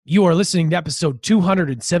You are listening to episode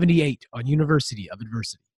 278 on University of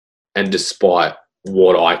Adversity. And despite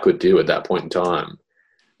what I could do at that point in time,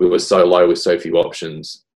 we were so low with so few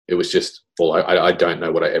options. It was just, well, I don't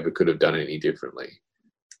know what I ever could have done any differently.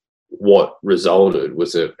 What resulted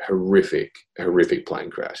was a horrific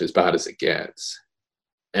plane crash, as bad as it gets.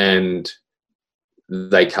 And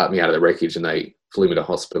they cut me out of the wreckage and they flew me to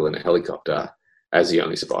hospital in a helicopter as the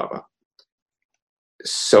only survivor.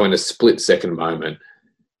 So in a split-second moment,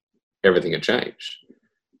 everything had changed.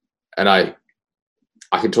 And I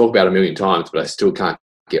can talk about it a million times, but I still can't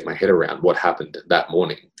get my head around what happened that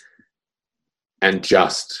morning. And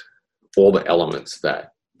just all the elements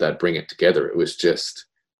that bring it together. It was just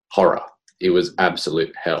horror. It was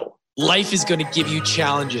absolute hell. Life is going to give you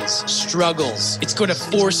challenges, struggles. It's going to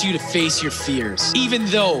force you to face your fears. Even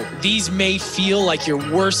though these may feel like your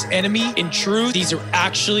worst enemy, in truth, these are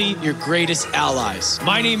actually your greatest allies.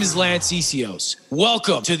 My name is Lance Isios.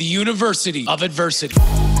 Welcome to the University of Adversity.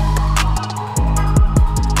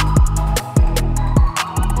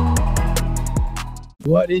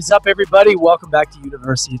 What is up, everybody? Welcome back to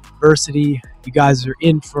University of Adversity. You guys are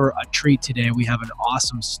in for a treat today. We have an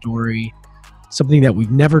awesome story, something that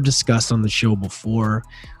we've never discussed on the show before.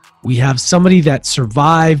 We have somebody that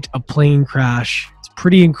survived a plane crash. It's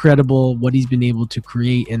pretty incredible what he's been able to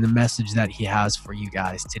create and the message that he has for you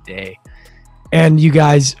guys today. And you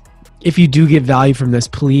guys, if you do get value from this,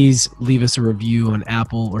 please leave us a review on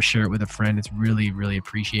Apple or share it with a friend. It's really, really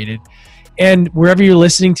appreciated. And wherever you're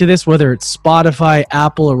listening to this, whether it's Spotify,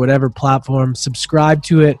 Apple, or whatever platform, subscribe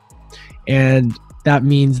to it. And that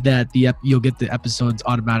means that you'll get the episodes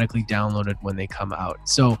automatically downloaded when they come out.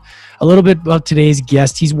 So a little bit about today's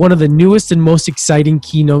guest. He's one of the newest and most exciting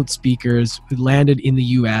keynote speakers who landed in the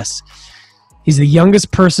U.S. He's the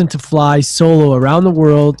youngest person to fly solo around the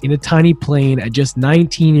world in a tiny plane at just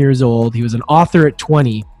 19 years old. He was an author at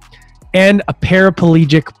 20 and a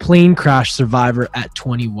paraplegic plane crash survivor at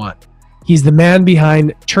 21. He's the man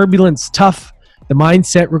behind Turbulence Tough, the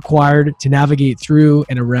mindset required to navigate through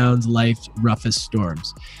and around life's roughest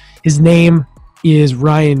storms. His name is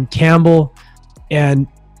Ryan Campbell, and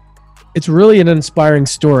it's really an inspiring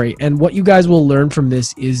story. And what you guys will learn from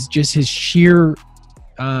this is just his sheer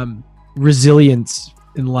resilience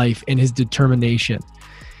in life and his determination.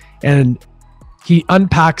 And he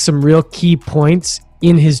unpacks some real key points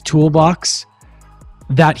in his toolbox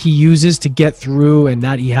that he uses to get through and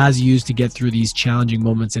that he has used to get through these challenging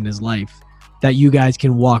moments in his life that you guys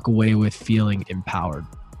can walk away with feeling empowered.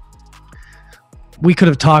 We could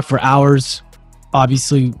have talked for hours.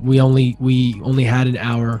 Obviously, we only had an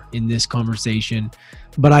hour in this conversation,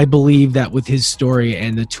 but I believe that with his story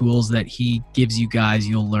and the tools that he gives you guys,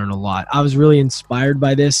 you'll learn a lot. I was really inspired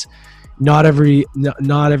by this. Not every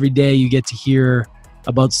day you get to hear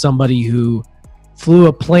about somebody who flew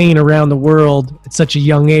a plane around the world at such a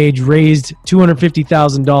young age, raised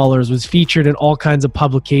 $250,000, was featured in all kinds of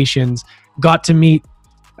publications, got to meet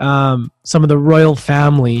some of the royal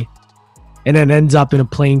family, and then ends up in a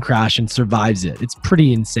plane crash and survives it. It's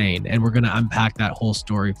pretty insane, and we're going to unpack that whole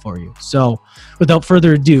story for you. So without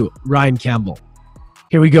further ado, Ryan Campbell.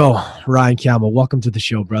 Here we go. Ryan Campbell, welcome to the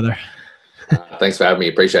show, brother. Thanks for having me.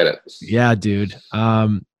 Appreciate it. Yeah, dude.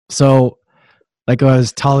 So like I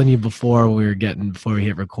was telling you before we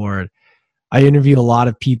hit record, I interview a lot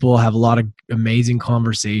of people, have a lot of amazing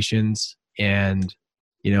conversations, and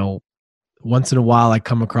once in a while I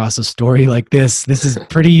come across a story like this. This is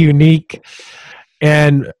pretty unique,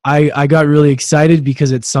 and I got really excited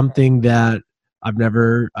because it's something that I've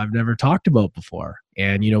never talked about before.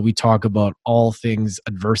 And we talk about all things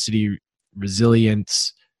adversity,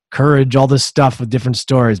 resilience, courage, all this stuff with different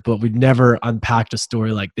stories, but we've never unpacked a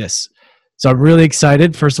story like this. So I'm really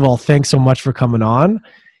excited. First of all, thanks so much for coming on.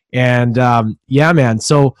 And yeah, man.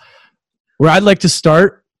 So where I'd like to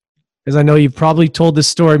start is, I know you've probably told this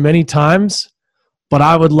story many times, but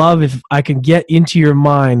I would love if I can get into your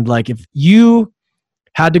mind. Like, if you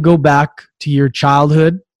had to go back to your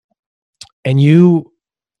childhood and you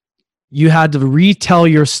had to retell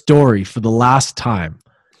your story for the last time,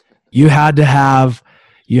 you wanted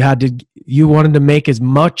to make as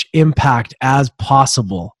much impact as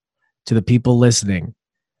possible to the people listening.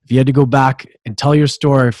 If you had to go back and tell your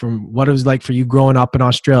story from what it was like for you growing up in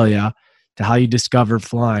Australia to how you discovered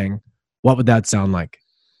flying, what would that sound like?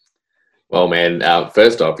 Well, man,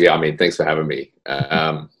 first off, thanks for having me.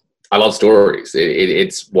 I love stories.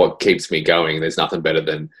 It's what keeps me going. There's nothing better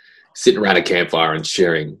than sitting around a campfire and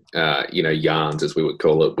sharing, yarns, as we would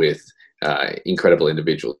call it, with incredible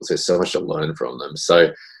individuals. There's so much to learn from them.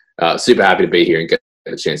 So super happy to be here and get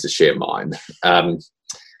a chance to share mine.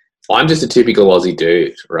 I'm just a typical Aussie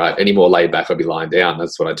dude, right? Any more laid back, I'd be lying down.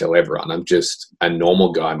 That's what I tell everyone. I'm just a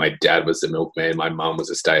normal guy. My dad was the milkman. My mum was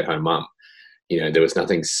a stay-at-home mum. There was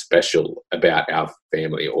nothing special about our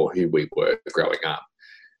family or who we were growing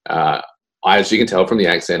up. As you can tell from the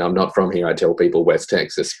accent, I'm not from here. I tell people West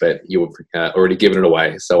Texas, but you've already given it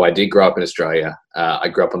away. So I did grow up in Australia. I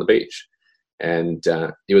grew up on the beach, and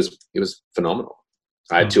it was phenomenal.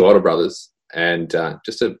 I had two older brothers, and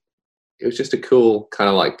it was just a cool kind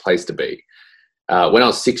of like place to be. When I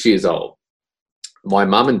was 6 years old, my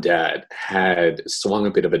mum and dad had swung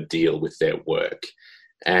a bit of a deal with their work.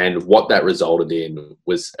 And what that resulted in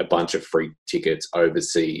was a bunch of free tickets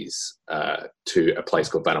overseas to a place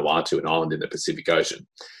called Vanuatu, an island in the Pacific Ocean.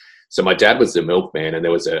 So my dad was the milkman, and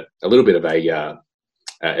there was a little bit of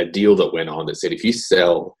a deal that went on that said, if you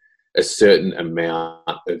sell a certain amount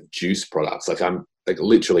of juice products, like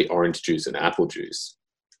literally orange juice and apple juice,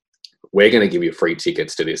 we're going to give you free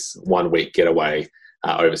tickets to this 1 week getaway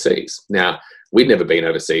overseas. Now, we'd never been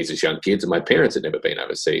overseas as young kids, and my parents had never been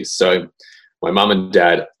overseas. So my mum and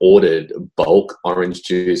dad ordered bulk orange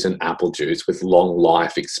juice and apple juice with long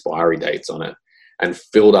life expiry dates on it, and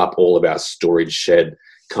filled up all of our storage shed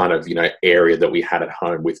kind of, area that we had at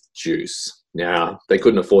home with juice. Now, they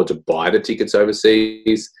couldn't afford to buy the tickets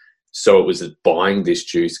overseas. So it was buying this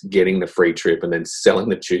juice, getting the free trip, and then selling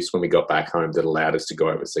the juice when we got back home that allowed us to go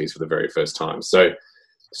overseas for the very first time. So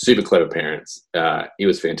super clever parents. It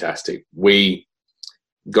was fantastic. We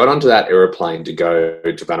got onto that aeroplane to go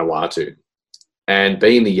to Vanuatu. And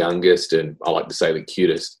being the youngest, and I like to say the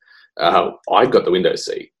cutest, I got the window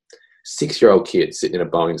seat. 6-year-old kid sitting in a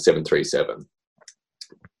Boeing 737.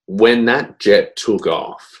 When that jet took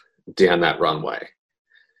off down that runway,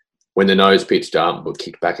 when the nose pitched up, we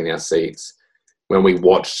kicked back in our seats, when we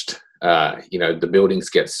watched, the buildings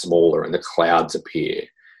get smaller and the clouds appear,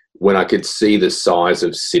 when I could see the size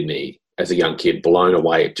of Sydney as a young kid, blown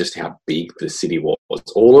away at just how big the city was,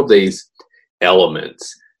 all of these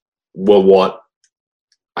elements were what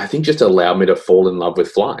I think just allowed me to fall in love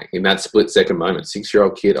with flying. In that split-second moment,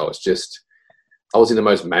 6-year-old kid, I was in the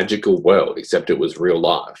most magical world, except it was real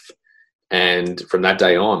life. And from that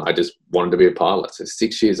day on, I just wanted to be a pilot. So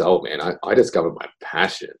 6 years old, man, I discovered my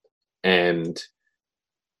passion. And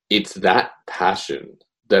it's that passion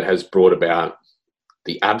that has brought about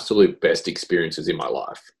the absolute best experiences in my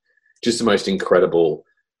life. Just the most incredible,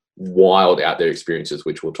 wild, out there experiences,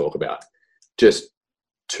 which we'll talk about. Just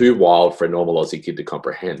too wild for a normal Aussie kid to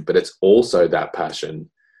comprehend. But it's also that passion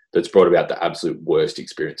that's brought about the absolute worst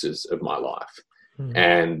experiences of my life.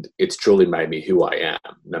 And it's truly made me who I am,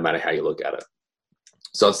 no matter how you look at it.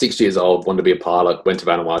 So I was 6 years old, wanted to be a pilot, went to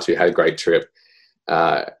Vanuatu, had a great trip.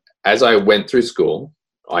 As I went through school,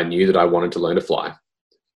 I knew that I wanted to learn to fly.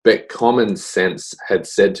 But common sense had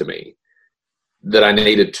said to me that I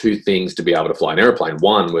needed two things to be able to fly an airplane.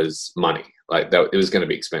 One was money. It was going to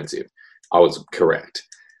be expensive. I was correct.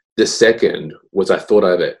 The second was I thought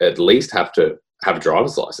I'd at least have to have a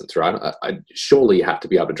driver's license, right? I surely have to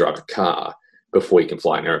be able to drive a car before you can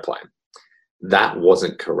fly an airplane. That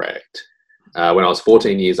wasn't correct. When I was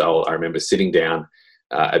 14 years old, I remember sitting down.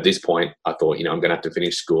 At this point, I thought, I'm going to have to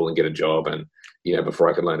finish school and get a job, and before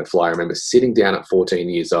I could learn to fly. I remember sitting down at 14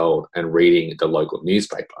 years old and reading the local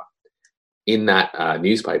newspaper. In that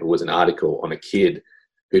newspaper was an article on a kid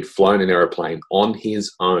who'd flown an airplane on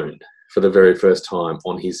his own for the very first time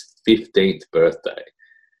on his 15th birthday.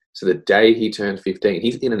 So the day he turned 15,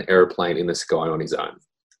 he's in an airplane in the sky on his own.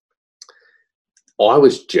 I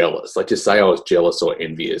was jealous. To say I was jealous or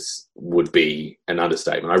envious would be an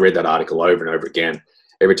understatement. I read that article over and over again.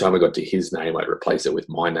 Every time I got to his name, I'd replace it with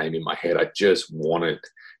my name in my head. I just wanted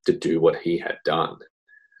to do what he had done.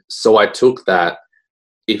 So I took that,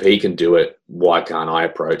 if he can do it, why can't I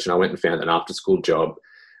approach? And I went and found an after-school job.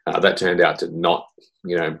 That turned out to not,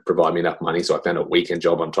 provide me enough money. So I found a weekend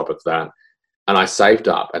job on top of that. And I saved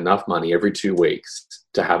up enough money every 2 weeks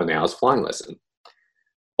to have an hour's flying lesson.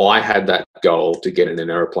 I had that goal to get in an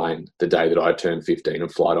airplane the day that I turned 15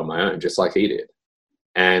 and fly it on my own, just like he did.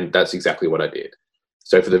 And that's exactly what I did.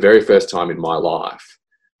 So for the very first time in my life,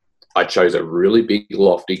 I chose a really big,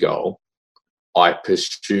 lofty goal. I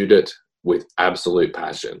pursued it with absolute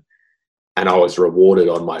passion. And I was rewarded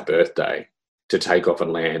on my birthday to take off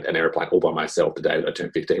and land an airplane all by myself the day that I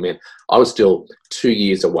turned 15. Man, I was still 2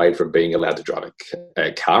 years away from being allowed to drive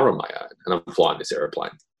a car on my own, and I'm flying this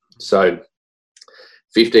airplane. So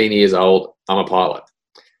 15 years old, I'm a pilot.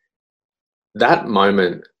 That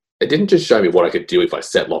moment, it didn't just show me what I could do if I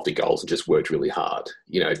set lofty goals and just worked really hard,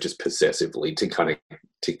 just possessively to make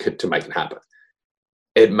it happen.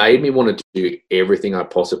 It made me want to do everything I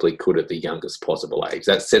possibly could at the youngest possible age.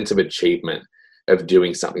 That sense of achievement of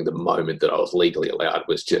doing something the moment that I was legally allowed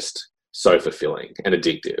was just so fulfilling and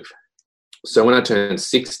addictive. So when I turned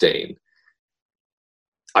 16,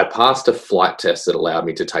 I passed a flight test that allowed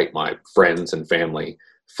me to take my friends and family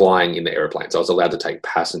flying in the airplanes. I was allowed to take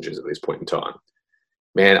passengers at this point in time.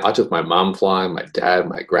 Man, I took my mum flying, my dad,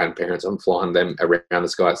 my grandparents. I'm flying them around the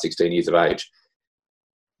sky at 16 years of age.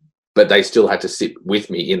 But they still had to sit with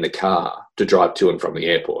me in the car to drive to and from the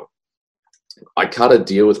airport. I cut a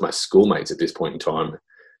deal with my schoolmates at this point in time.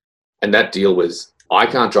 And that deal was, I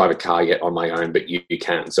can't drive a car yet on my own, but you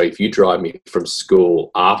can. So if you drive me from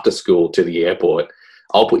school, after school to the airport,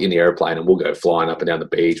 I'll put you in the airplane and we'll go flying up and down the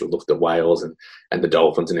beach. We'll look at the whales and the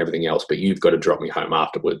dolphins and everything else. But you've got to drop me home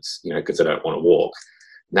afterwards, because I don't want to walk.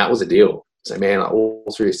 And that was a deal. So, man, all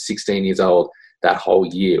through 16 years old, that whole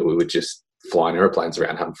year, we were just flying airplanes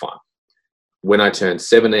around, having fun. When I turned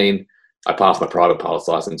 17, I passed my private pilot's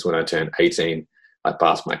license. When I turned 18, I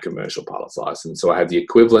passed my commercial pilot's license. So I had the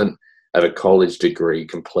equivalent of a college degree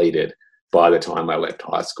completed by the time I left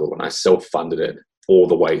high school, and I self-funded it all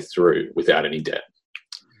the way through without any debt.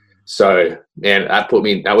 So, man, that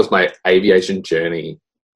was my aviation journey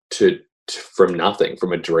from nothing,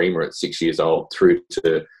 from a dreamer at 6 years old through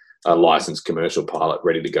to a licensed commercial pilot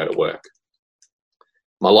ready to go to work.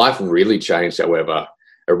 My life really changed, however,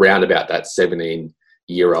 around about that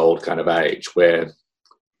 17-year-old kind of age, where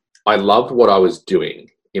I loved what I was doing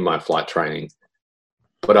in my flight training,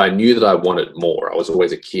 but I knew that I wanted more. I was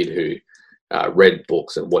always a kid who read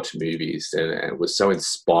books and watched movies and was so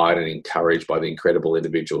inspired and encouraged by the incredible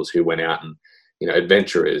individuals who went out and,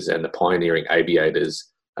 adventurers and the pioneering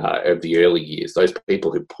aviators of the early years, those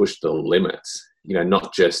people who pushed the limits,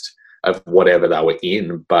 not just of whatever they were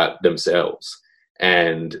in, but themselves.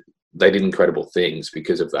 And they did incredible things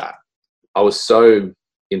because of that. I was so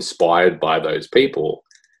inspired by those people,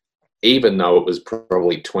 even though it was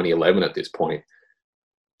probably 2011 at this point.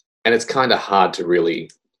 And it's kind of hard to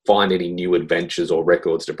really find any new adventures or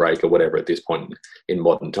records to break or whatever at this point in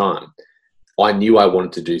modern time. I knew I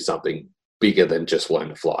wanted to do something bigger than just learn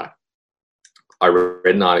to fly. I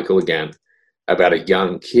read an article again about a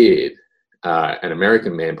young kid, an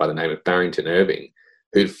American man by the name of Barrington Irving,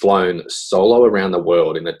 who'd flown solo around the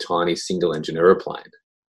world in a tiny single-engine aeroplane.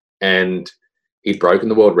 And he'd broken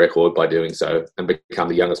the world record by doing so and become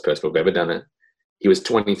the youngest person who've ever done it. He was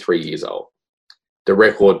 23 years old. The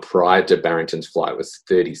record prior to Barrington's flight was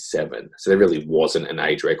 37. So there really wasn't an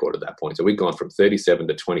age record at that point. So we'd gone from 37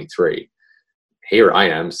 to 23. Here I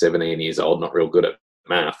am, 17 years old, not real good at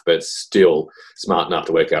math, but still smart enough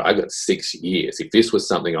to work out. I've got 6 years. If this was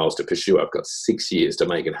something I was to pursue, I've got 6 years to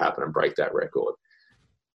make it happen and break that record.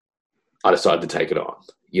 I decided to take it on.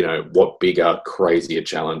 What bigger, crazier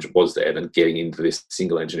challenge was there than getting into this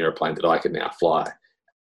single engine airplane that I could now fly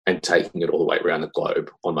and taking it all the way around the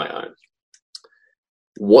globe on my own?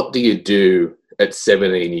 What do you do at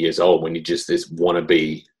 17 years old when you just this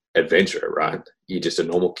wannabe adventurer, right? You're just a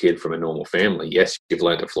normal kid from a normal family. Yes, you've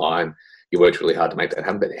learned to fly and you worked really hard to make that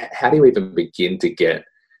happen, but how do you even begin to get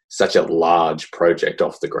such a large project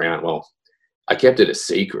off the ground? Well, I kept it a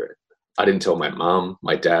secret. I didn't tell my mum,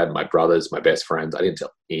 my dad, my brothers, my best friends. I didn't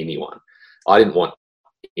tell anyone. I didn't want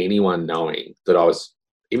anyone knowing that I was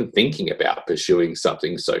even thinking about pursuing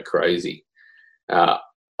something so crazy.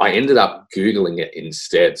 I ended up Googling it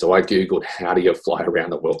instead. So I Googled, how do you fly around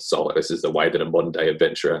the world solo? This is the way that a modern day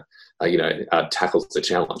adventurer, tackles the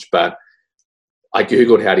challenge. But I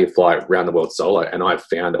Googled, how do you fly around the world solo? And I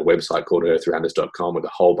found a website called earthrounders.com with a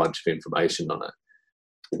whole bunch of information on it.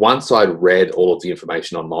 Once I'd read all of the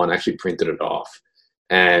information online, I actually printed it off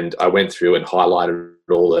and I went through and highlighted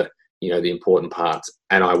all the important parts.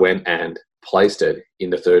 And I went and placed it in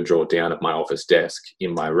the third drawer down of my office desk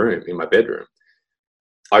in my room, in my bedroom.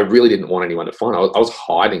 I really didn't want anyone to find it. I was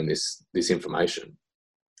hiding this information.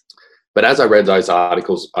 But as I read those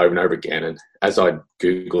articles over and over again, and as I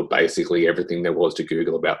Googled basically everything there was to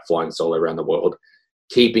Google about flying solo around the world,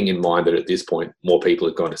 keeping in mind that at this point, more people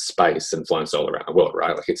had gone to space and flown solo around the world,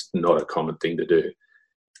 right? Like, it's not a common thing to do.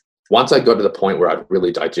 Once I got to the point where I'd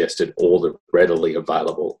really digested all the readily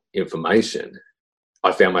available information,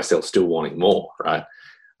 I found myself still wanting more, right?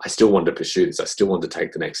 I still wanted to pursue this. I still wanted to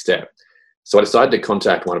take the next step. So I decided to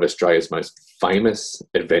contact one of Australia's most famous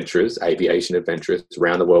adventurers, aviation adventurers,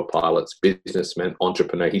 around the world pilots, businessman,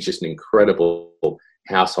 entrepreneur. He's just an incredible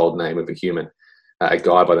household name of a human, a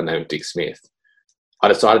guy by the name of Dick Smith. I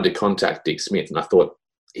decided to contact Dick Smith, and I thought,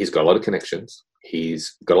 he's got a lot of connections.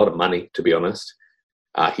 He's got a lot of money, to be honest.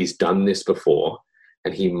 He's done this before,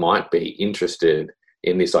 and he might be interested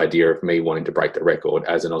in this idea of me wanting to break the record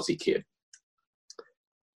as an Aussie kid.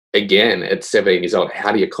 Again, at 17 years old,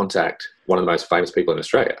 how do you contact one of the most famous people in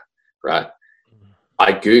Australia, right?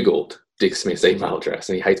 I Googled Dick Smith's email address,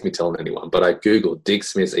 and he hates me telling anyone, but I Googled Dick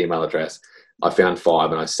Smith's email address. I found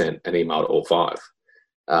 5, and I sent an email to all 5.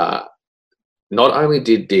 Not only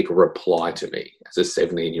did Dick reply to me as a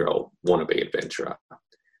 17-year-old wannabe adventurer,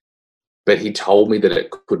 but he told me that it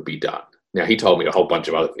could be done. Now, he told me a whole bunch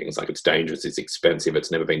of other things, like it's dangerous, it's expensive,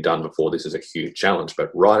 it's never been done before, this is a huge challenge. But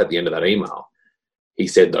right at the end of that email, he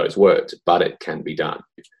said those words, but it can be done.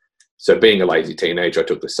 So being a lazy teenager, I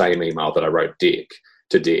took the same email that I wrote Dick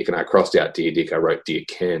to Dick, and I crossed out Dear Dick, I wrote Dear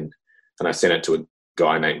Ken, and I sent it to a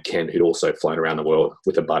guy named Ken who'd also flown around the world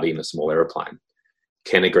with a buddy in a small aeroplane.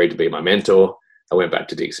 Ken agreed to be my mentor. I went back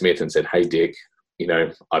to Dick Smith and said, hey, Dick,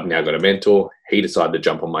 I've now got a mentor. He decided to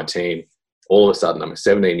jump on my team. All of a sudden, I'm a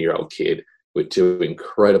 17-year-old kid with 2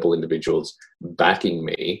 incredible individuals backing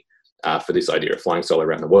me for this idea of flying solo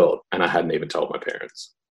around the world. And I hadn't even told my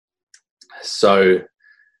parents. So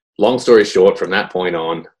long story short, from that point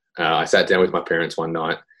on, I sat down with my parents one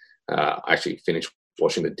night. I actually finished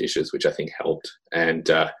washing the dishes, which I think helped. And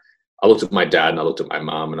I looked at my dad and I looked at my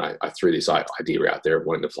mom, and I threw this idea out there of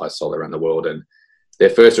wanting to fly solo around the world. And their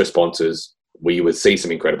first responses, we would see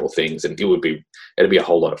some incredible things, and it'd be a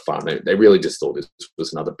whole lot of fun. They really just thought this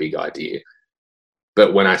was another big idea.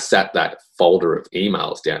 But when I sat that folder of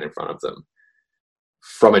emails down in front of them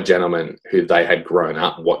from a gentleman who they had grown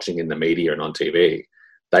up watching in the media and on TV,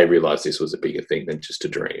 they realized this was a bigger thing than just a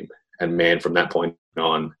dream. And man, from that point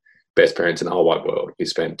on, best parents in the whole wide world. We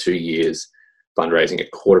spent 2 years fundraising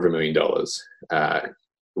 $250,000,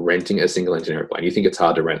 renting a single engine airplane. You think it's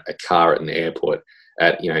hard to rent a car at an airport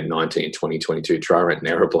at 19, 20, 22. Try rent an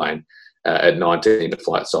airplane at 19 to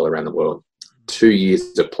fly it solo around the world. 2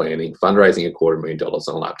 years of planning, fundraising $250,000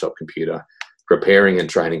 on a laptop computer, preparing and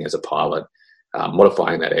training as a pilot,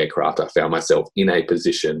 modifying that aircraft. I found myself in a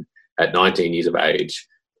position at 19 years of age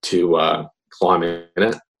to climb in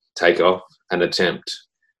it, take off, and attempt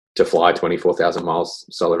to fly 24,000 miles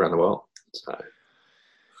solo around the world. So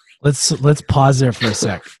let's pause there for a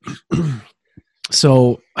sec.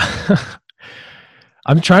 So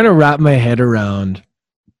I'm trying to wrap my head around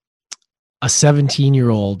a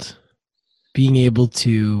 17-year-old being able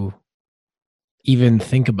to even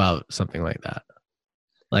think about something like that.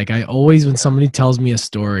 Like I always, when somebody tells me a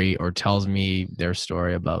story or tells me their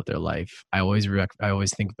story about their life, I always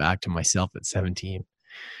think back to myself at 17,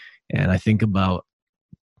 and I think about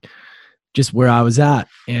just where I was at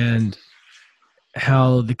and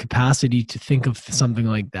how the capacity to think of something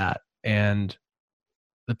like that and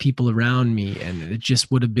the people around me, and it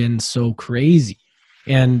just would have been so crazy.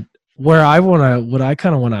 And what I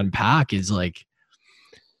kind of want to unpack is like,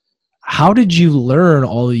 how did you learn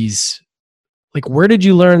all these, like, where did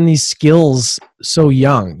you learn these skills so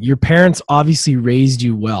young? Your parents obviously raised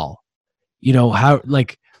you well, how,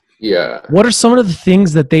 like, yeah, what are some of the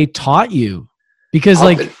things that they taught you? Because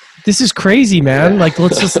like, this is crazy, man. Like,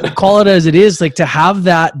 let's just call it as it is. Like, to have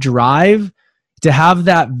that drive, to have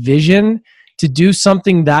that vision, to do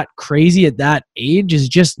something that crazy at that age is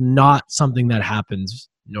just not something that happens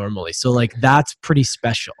normally. So like, that's pretty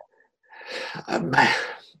special. I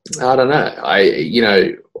don't know.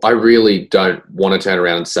 I really don't want to turn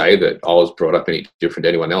around and say that I was brought up any different to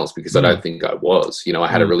anyone else, because I don't think I was. I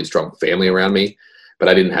had a really strong family around me, but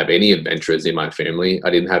I didn't have any adventurers in my family.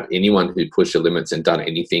 I didn't have anyone who pushed the limits and done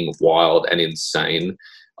anything wild and insane.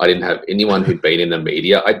 I didn't have anyone who'd been in the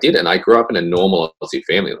media. I didn't. I grew up in a normal Aussie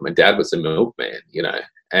family. My dad was a milkman,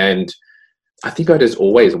 and I think I just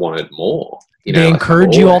always wanted more. They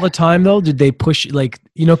encourage you all the time, though? Did they push, like,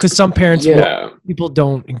 because some parents, people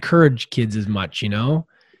don't encourage kids as much, and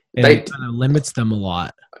it kind of limits them a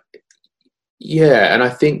lot. Yeah, and I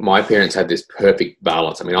think my parents had this perfect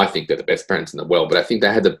balance. I mean, I think they're the best parents in the world, but I think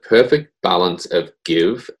they had the perfect balance of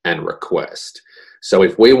give and request. So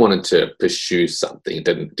if we wanted to pursue something, it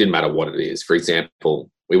didn't matter what it is. For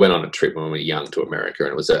example, we went on a trip when we were young to America,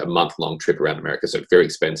 and it was a month-long trip around America, so very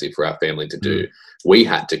expensive for our family to do. We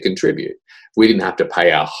had to contribute. We didn't have to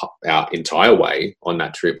pay our entire way on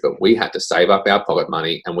that trip, but we had to save up our pocket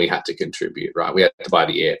money and we had to contribute, right? We had to buy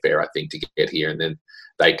the airfare, I think, to get here, and then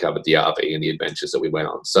they covered the RV and the adventures that we went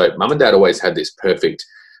on. So mum and dad always had this perfect,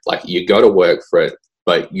 like, you go to work for it,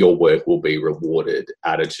 but your work will be rewarded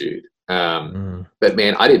attitude. But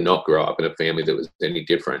man, I did not grow up in a family that was any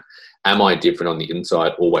different. Am I different on the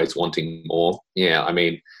inside, always wanting more? Yeah, I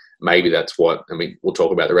mean, maybe that's what, we'll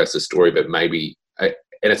talk about the rest of the story, but maybe,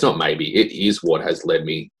 and it's not maybe, it is what has led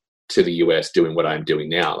me to the US doing what I'm doing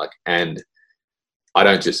now. Like, and I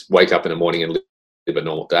don't just wake up in the morning and live a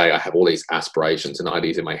normal day. I have all these aspirations and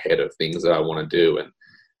ideas in my head of things that I want to do. And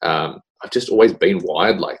I've just always been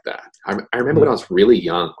wired like that. I remember when I was really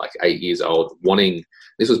young, like 8 years old,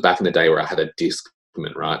 this was back in the day where I had a disc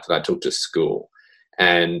Discman, right, that I took to school.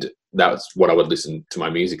 And that's what I would listen to my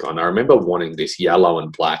music on. I remember wanting this yellow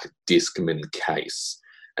and black Discman case.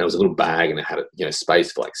 And it was a little bag and it had,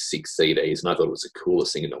 space for like 6 CDs. And I thought it was the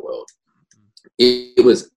coolest thing in the world. It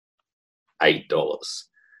was $8.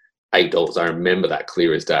 $8. I remember that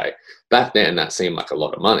clear as day. Back then, that seemed like a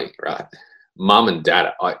lot of money, right? Mum and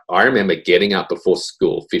dad, I remember getting up before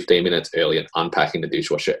school 15 minutes early and unpacking the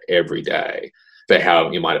dishwasher every day for how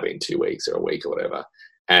it might have been 2 weeks or a week or whatever.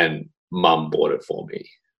 And mum bought it for me.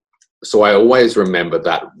 So I always remember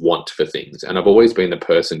that want for things. And I've always been the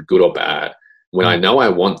person, good or bad, when I know I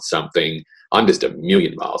want something, I'm just a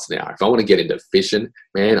million miles an hour. If I want to get into fishing,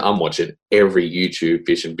 man, I'm watching every YouTube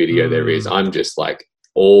fishing video there is. I'm just like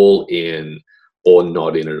all in or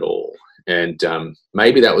not in at all. And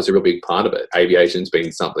maybe that was a real big part of it. Aviation's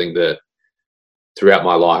been something that throughout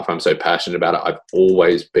my life, I'm so passionate about it. I've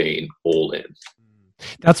always been all in.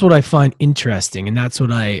 That's what I find interesting. And that's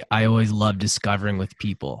what I always love discovering with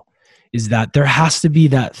people, is that there has to be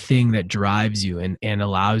that thing that drives you and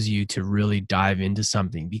allows you to really dive into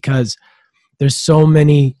something, because there's so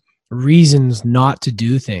many reasons not to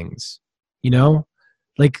do things,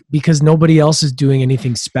 like because nobody else is doing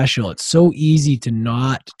anything special. It's so easy to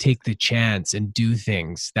not take the chance and do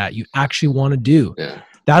things that you actually want to do. Yeah.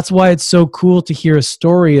 That's why it's so cool to hear a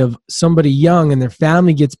story of somebody young and their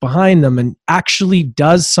family gets behind them and actually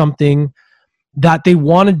does something that they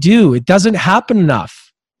want to do. It doesn't happen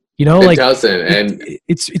enough, It doesn't. And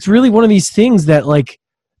it's really one of these things that like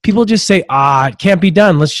people just say, it can't be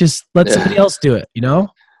done. Let somebody else do it,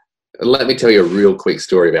 Let me tell you a real quick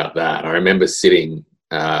story about that. I remember sitting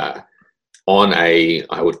on I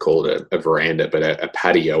would call it a veranda, but a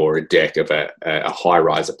patio or a deck of a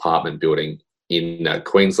high-rise apartment building in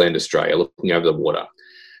Queensland, Australia, looking over the water.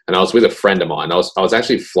 And I was with a friend of mine. I was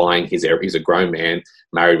actually flying he's a grown man,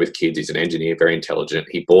 married with kids. He's an engineer, very intelligent.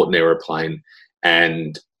 He bought an aeroplane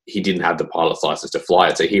and he didn't have the pilot's license to fly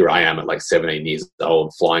it. So here I am at like 17 years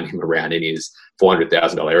old, flying him around in his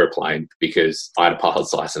 $400,000 aeroplane because I had a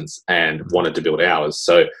pilot's license and wanted to build ours.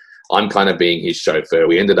 So I'm kind of being his chauffeur.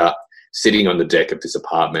 We ended up sitting on the deck of this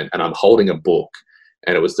apartment and I'm holding a book.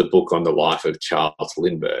 And it was the book on the life of Charles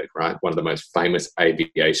Lindbergh, right? One of the most famous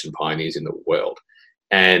aviation pioneers in the world.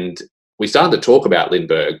 And we started to talk about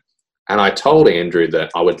Lindbergh. And I told Andrew that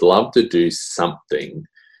I would love to do something.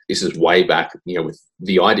 This is way back, with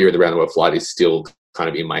the idea of the round the world flight is still kind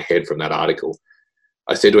of in my head from that article.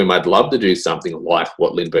 I said to him, I'd love to do something like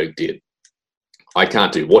what Lindbergh did. I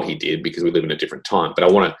can't do what he did because we live in a different time, but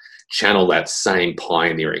I want to channel that same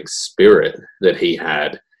pioneering spirit that he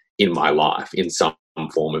had in my life in some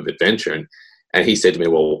form of adventure. And he said to me,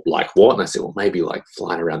 well, like what? And I said, well, maybe like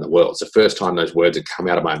flying around the world. It's the first time those words had come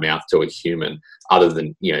out of my mouth to a human other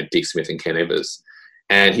than, Dick Smith and Ken Evers.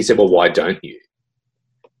 And he said, well, why don't you?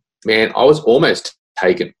 Man, I was almost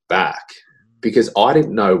taken back because I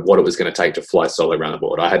didn't know what it was going to take to fly solo around the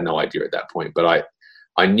world. I had no idea at that point, but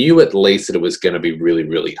I knew at least that it was going to be really,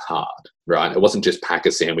 really hard, right? It wasn't just pack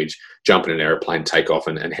a sandwich, jump in an airplane, take off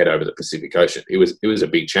and head over the Pacific Ocean. It was a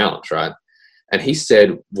big challenge, right? And he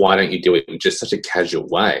said, why don't you do it in just such a casual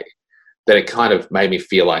way that it kind of made me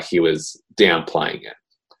feel like he was downplaying it.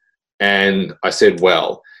 And I said,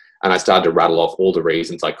 well, and I started to rattle off all the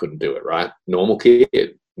reasons I couldn't do it, right? Normal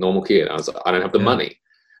kid. I was like, I don't have the money.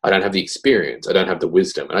 I don't have the experience. I don't have the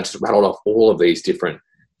wisdom. And I just rattled off all of these different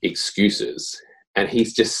excuses. And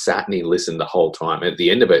he's just sat and he listened the whole time. And at the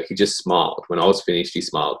end of it, he just smiled. When I was finished, he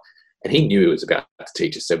smiled. And he knew he was about to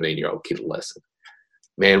teach a 17-year-old kid a lesson.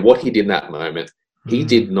 Man, what he did in that moment, he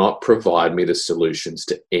did not provide me the solutions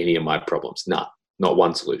to any of my problems. None, not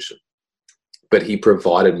one solution. But he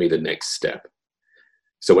provided me the next step.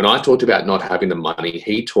 So when I talked about not having the money,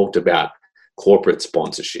 he talked about corporate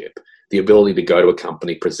sponsorship, the ability to go to a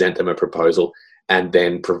company, present them a proposal, and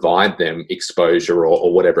then provide them exposure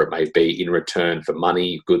or whatever it may be in return for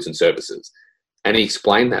money, goods, and services. And he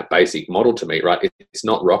explained that basic model to me, right? It's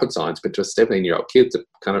not rocket science, but to a 17-year-old kid, it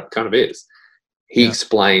kind of is. He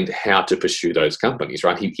explained how to pursue those companies,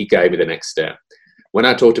 right? He gave me the next step. When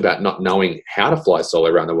I talked about not knowing how to fly solo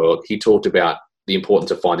around the world, he talked about the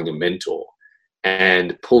importance of finding a mentor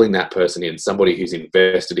and pulling that person in, somebody who's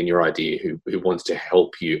invested in your idea, who wants to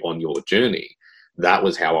help you on your journey. That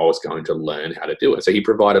was how I was going to learn how to do it. So he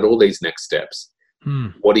provided all these next steps.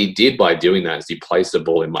 What he did by doing that is he placed the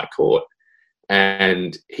ball in my court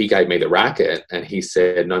and he gave me the racket and he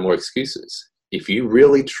said, no more excuses. If you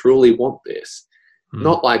really, truly want this,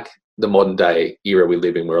 not like the modern day era we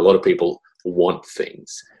live in where a lot of people want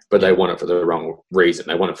things, but they want it for the wrong reason.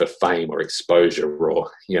 They want it for fame or exposure or,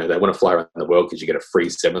 they want to fly around the world because you get a free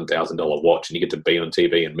 $7,000 watch and you get to be on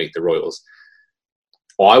TV and meet the royals.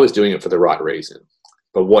 I was doing it for the right reason.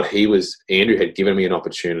 But Andrew had given me an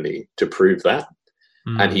opportunity to prove that.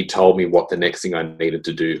 And he told me what the next thing I needed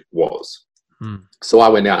to do was. So I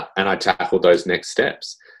went out and I tackled those next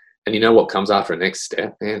steps. And you know what comes after a next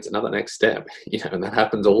step? Man, it's another next step. And that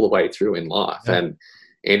happens all the way through in life. Yeah. And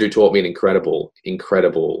Andrew taught me an incredible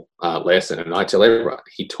lesson. And I tell everyone,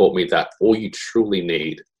 he taught me that all you truly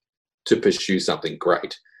need to pursue something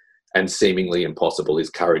great and seemingly impossible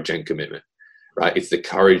is courage and commitment, right? It's the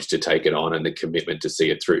courage to take it on and the commitment to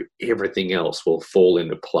see it through. Everything else will fall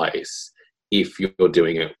into place if you're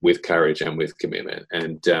doing it with courage and with commitment.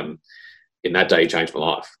 And in that day, it changed my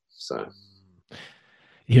life. So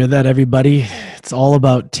you hear that, everybody? It's all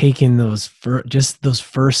about taking those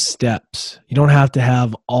first steps. You don't have to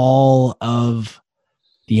have all of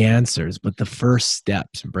the answers, but the first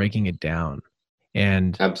steps and breaking it down.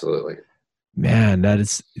 And absolutely, man,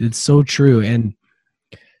 it's so true. And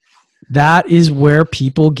that is where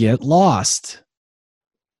people get lost.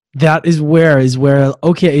 That is where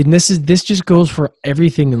okay, and this just goes for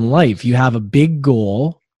everything in life. You have a big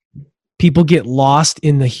goal. People get lost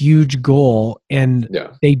in the huge goal and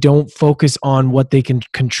they don't focus on what they can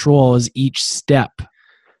control as each step.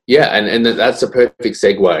 Yeah, and that's a perfect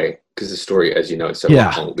segue because the story, as you know, so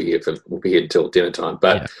long, we'll be here till dinner time.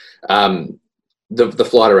 But the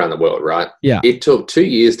flight around the world, right? Yeah. It took 2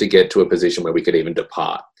 years to get to a position where we could even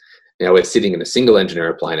depart. Now we're sitting in a single engine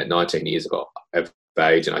airplane at 19 years of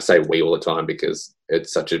age, and I say we all the time because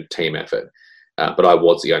it's such a team effort. But I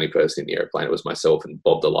was the only person in the airplane. It was myself and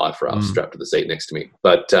Bob the life raft strapped to the seat next to me.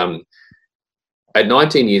 But at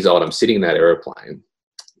 19 years old, I'm sitting in that airplane.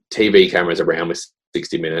 TV cameras around with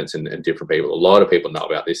 60 Minutes and different people. A lot of people know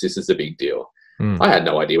about this. This is a big deal. I had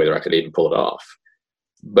no idea whether I could even pull it off.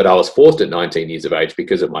 But I was forced at 19 years of age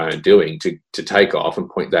because of my own doing to take off and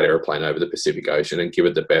point that airplane over the Pacific Ocean and give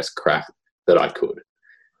it the best crack that I could.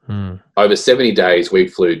 Over 70 days, we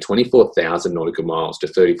flew 24,000 nautical miles to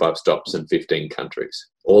 35 stops in 15 countries,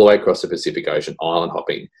 all the way across the Pacific Ocean, island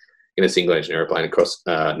hopping in a single engine airplane across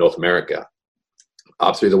North America,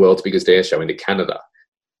 up through the world's biggest air show into Canada,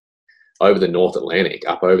 over the North Atlantic,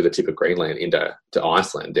 up over the tip of Greenland to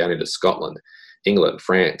Iceland, down into Scotland, England,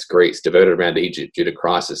 France, Greece, diverted around Egypt due to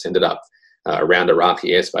crisis, ended up around Iraqi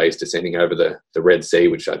airspace, descending over the Red Sea,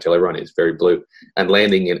 which I tell everyone is very blue, and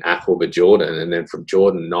landing in Aqaba, Jordan. And then from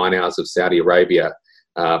Jordan, 9 hours of Saudi Arabia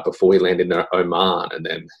before we landed in Oman. And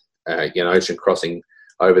then, ocean crossing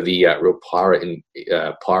over the real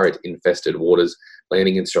pirate-infested waters,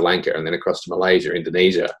 landing in Sri Lanka, and then across to Malaysia,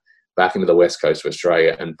 Indonesia, back into the west coast of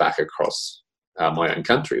Australia, and back across my own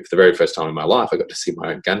country. For the very first time in my life, I got to see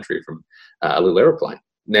my own country from a little aeroplane.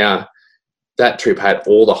 Now, that trip had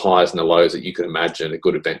all the highs and the lows that you could imagine a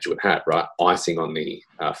good adventure would have, right? Ice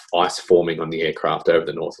forming on the aircraft over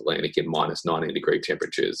the North Atlantic in minus 19-degree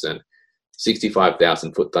temperatures and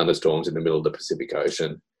 65,000-foot thunderstorms in the middle of the Pacific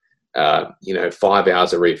Ocean. 5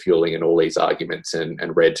 hours of refueling and all these arguments and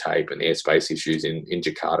red tape and airspace issues in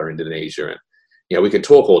Jakarta, Indonesia. And, we could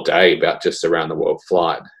talk all day about just around the world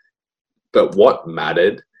flight. But what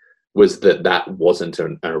mattered was that wasn't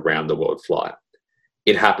an around the world flight.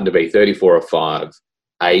 It happened to be 34 or 5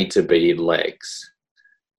 A to B legs,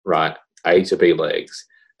 right? A to B legs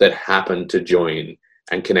that happened to join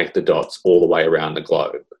and connect the dots all the way around the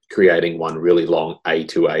globe, creating one really long A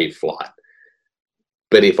to A flight.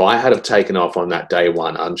 But if I had have taken off on that day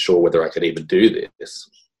one, unsure whether I could even do this,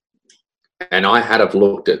 and I had have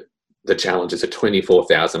looked at the challenge as a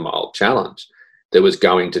 24,000 mile challenge that was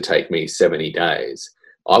going to take me 70 days,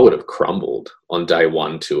 I would have crumbled on day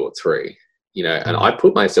 1, 2, or 3. And I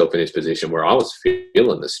put myself in this position where I was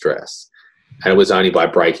feeling the stress. And it was only by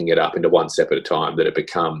breaking it up into one step at a time that it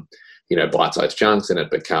become, bite-sized chunks and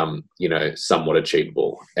it become, somewhat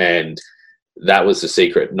achievable. And that was the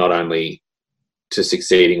secret, not only to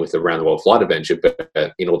succeeding with the round the world flight adventure, but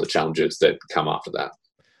in all the challenges that come after that.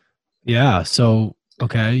 Yeah. So,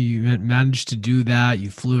 okay, you managed to do that. You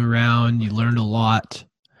flew around, you learned a lot.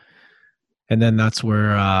 And then that's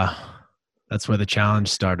where the challenge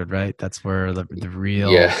started, right? That's where the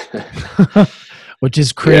real, which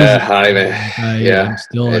is crazy. Yeah, hi, man.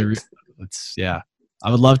 I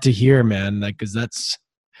would love to hear, man, because it's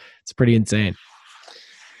pretty insane.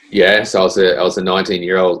 Yeah, so I was a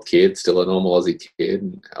 19-year-old kid, still a normal Aussie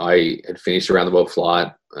kid. I had finished around the world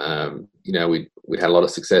flight. We'd had a lot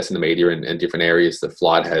of success in the media and different areas. The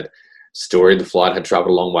flight had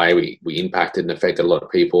traveled a long way. We impacted and affected a lot of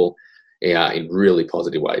people. In really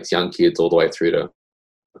positive ways, young kids all the way through to,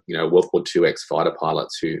 World War II ex-fighter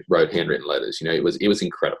pilots who wrote handwritten letters. It was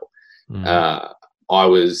incredible. I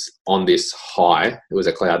was on this high. It was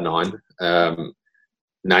a cloud 9.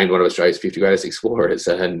 named one of Australia's 50 greatest explorers,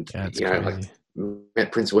 and That's like crazy.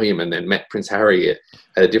 met Prince William and then met Prince Harry at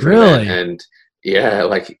a different event, and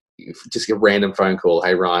like just a random phone call.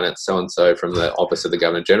 Hey Ryan, it's so and so from the office of the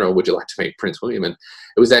Governor General. Would you like to meet Prince William? And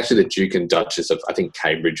it was actually the Duke and Duchess of, I think,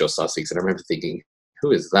 Cambridge or Sussex. And I remember thinking,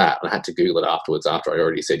 who is that? And I had to Google it afterwards. After I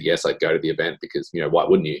already said yes, I'd go to the event because why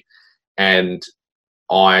wouldn't you? And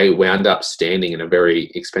I wound up standing in a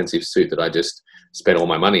very expensive suit that I just spent all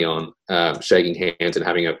my money on, shaking hands and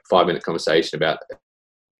having a 5-minute conversation about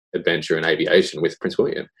adventure and aviation with Prince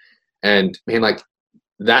William. And man, like,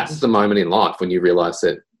 that's the moment in life when you realize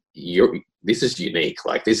that this is unique.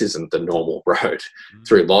 Like, this isn't the normal road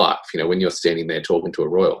through life, when you're standing there talking to a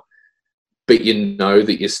royal. But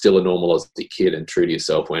that you're still a normal Aussie kid and true to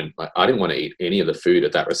yourself. When I didn't want to eat any of the food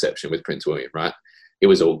at that reception with Prince William, right? It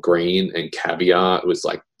was all green and caviar. It was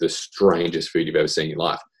like the strangest food you've ever seen in your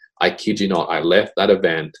life. I kid you not. I left that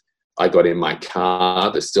event. I got in my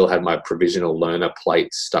car that still had my provisional learner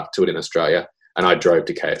plate stuck to it in Australia, and I drove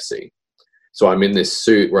to KFC. So I'm in this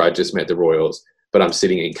suit where I just met the royals, but I'm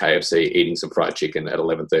sitting in KFC eating some fried chicken at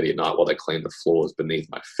 11:30 at night while they clean the floors beneath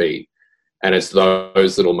my feet. And it's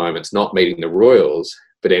those little moments, not meeting the royals,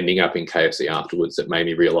 but ending up in KFC afterwards, that made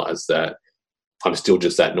me realize that I'm still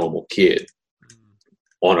just that normal kid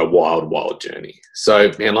on a wild, wild journey.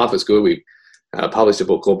 So, man, life is good. We published a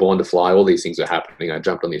book called Born to Fly. All these things are happening. I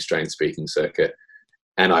jumped on the Australian speaking circuit,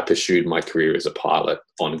 and I pursued my career as a pilot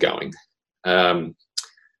ongoing. On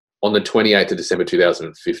the 28th of December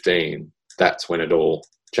 2015, that's when it all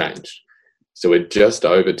changed. So we're just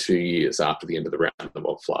over 2 years after the end of the round the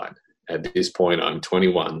world flight. At this point, I'm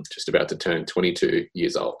 21, just about to turn 22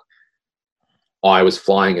 years old. I was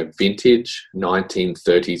flying a vintage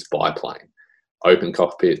 1930s biplane, open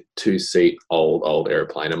cockpit, 2-seat, old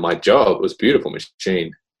airplane. And my job was beautiful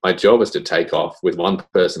machine. My job was to take off with one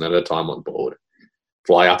person at a time on board,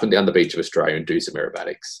 fly up and down the beach of Australia and do some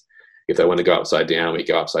aerobatics. If they want to go upside down, we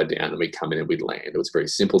go upside down, and we come in and we'd land. It was a very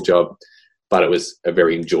simple job, but it was a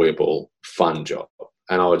very enjoyable, fun job.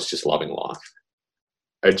 And I was just loving life.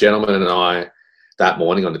 A gentleman and I, that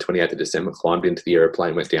morning on the 28th of December, climbed into the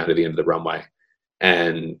airplane, went down to the end of the runway,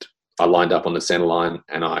 and I lined up on the center line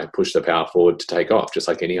and I pushed the power forward to take off, just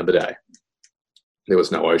like any other day. There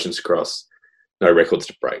was no oceans to cross, no records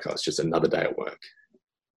to break. It was just another day at work.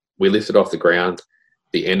 We lifted off the ground,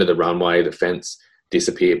 the end of the runway, the fence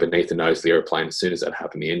disappeared beneath the nose of the airplane. As soon as that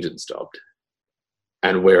happened, the engine stopped.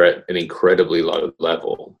 And we're at an incredibly low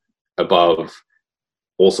level above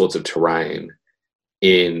all sorts of terrain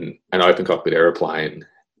in an open cockpit airplane.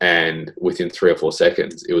 And within 3 or 4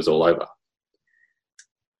 seconds, it was all over.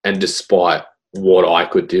 And despite what I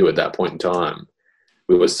could do at that point in time,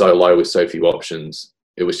 we were so low with so few options.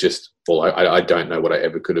 It was just, I don't know what I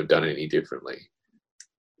ever could have done any differently.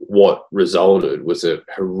 What resulted was a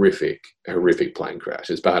horrific plane crash,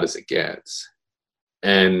 as bad as it gets.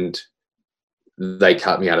 And they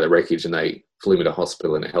cut me out of the wreckage and they flew me to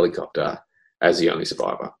hospital in a helicopter as the only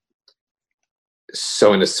survivor.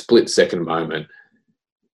 So in a split-second moment,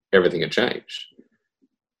 everything had changed.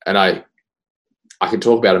 And I could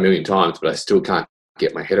talk about it a million times, but I still can't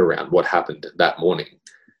get my head around what happened that morning.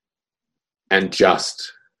 And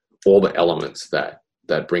just all the elements that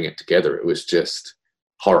bring it together. It was just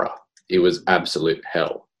horror. It was absolute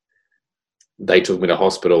hell. They took me to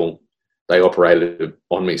hospital. They operated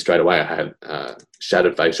on me straight away. I had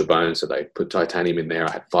shattered facial bones, so they put titanium in there.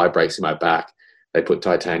 I had 5 breaks in my back. They put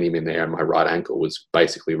titanium in there, and my right ankle was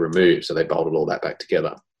basically removed, so they bolted all that back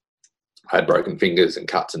together. I had broken fingers and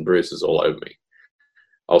cuts and bruises all over me.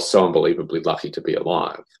 I was so unbelievably lucky to be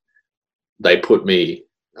alive. They put me,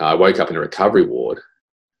 I woke up in a recovery ward,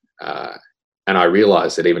 and I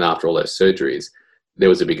realized that even after all those surgeries, there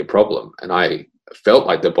was a bigger problem. And I felt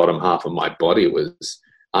like the bottom half of my body was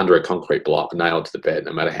under a concrete block, nailed to the bed.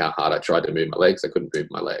 No matter how hard I tried to move my legs, I couldn't move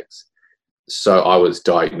my legs. So I was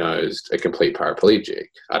diagnosed a complete paraplegic.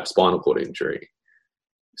 I had a spinal cord injury.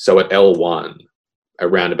 So at L1,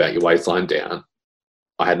 around about your waistline down,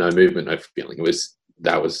 I had no movement, no feeling.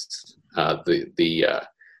 That was the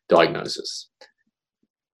diagnosis.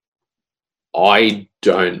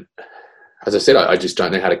 As I said, I just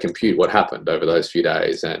don't know how to compute what happened over those few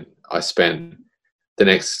days. And I spent the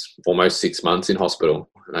next almost 6 months in hospital,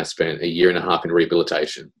 and I spent 1.5 years in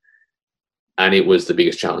rehabilitation. And it was the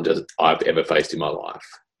biggest challenge I've ever faced in my life.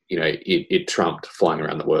 It trumped flying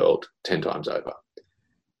around the world 10 times over.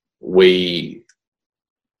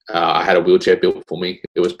 I had a wheelchair built for me.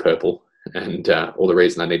 It was purple, and all the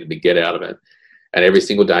reason I needed to get out of it. And every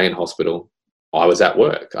single day in hospital, I was at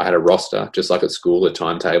work. I had a roster, just like at school, a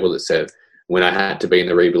timetable that said when I had to be in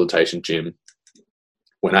the rehabilitation gym,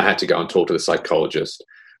 when I had to go and talk to the psychologist,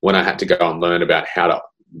 when I had to go and learn about how to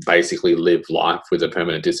basically live life with a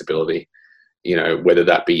permanent disability, you know, whether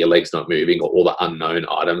that be your legs not moving or all the unknown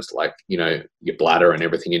items like, you know, your bladder and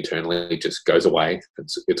everything internally just goes away.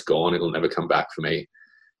 It's gone. It'll never come back for me.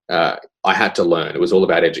 I had to learn. It was all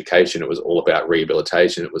about education. It was all about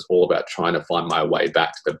rehabilitation. It was all about trying to find my way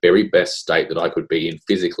back to the very best state that I could be in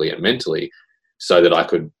physically and mentally so that I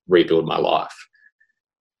could rebuild my life.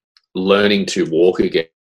 Learning to walk again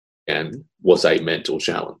was a mental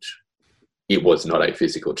challenge. It was not a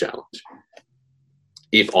physical challenge.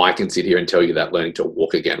 If I can sit here and tell you that learning to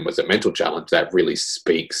walk again was a mental challenge, that really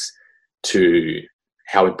speaks to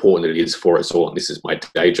how important it is for us all. And this is my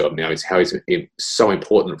day job now, is how it's so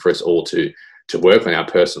important for us all to work on our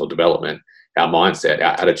personal development, our mindset,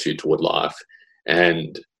 our attitude toward life.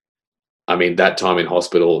 And I mean, that time in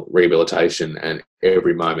hospital, rehabilitation, and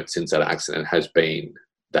every moment since that accident has been,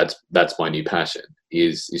 that's my new passion,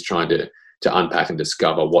 is trying to unpack and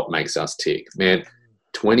discover what makes us tick. Man,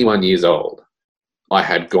 21 years old, I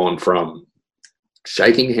had gone from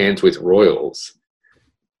shaking hands with royals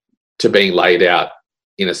to being laid out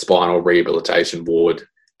in a spinal rehabilitation ward,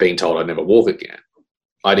 being told I'd never walk again.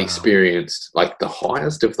 I'd experienced like the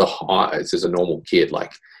highest of the highs as a normal kid,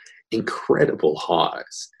 like incredible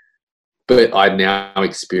highs. But I'd now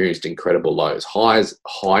experienced incredible lows, highs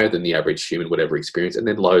higher than the average human would ever experience, and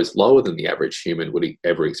then lows lower than the average human would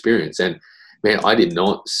ever experience. And man, I did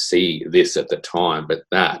not see this at the time, but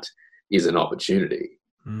that is an opportunity.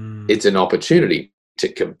 It's an opportunity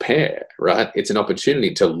to compare, right? It's an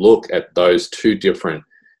opportunity to look at those two different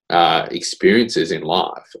experiences in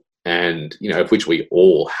life, and you know, of which we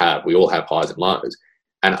all have highs and lows,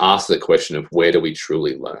 and ask the question of where do we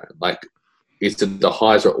truly learn? Like, is it the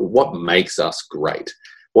highs, or what makes us great?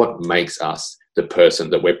 What makes us the person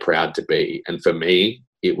that we're proud to be? And for me,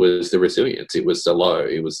 it was the resilience. It was the low.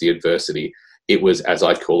 It was the adversity. It was, as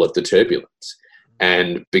I call it, the turbulence.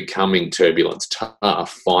 And becoming turbulence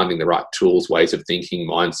tough, finding the right tools, ways of thinking,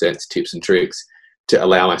 mindsets, tips and tricks to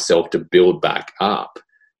allow myself to build back up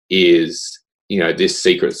is, you know, this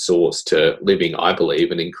secret sauce to living, I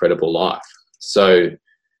believe, an incredible life. So,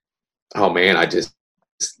 oh man, there's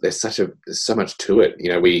so much to it. You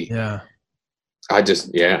know,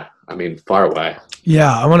 I mean, fire away.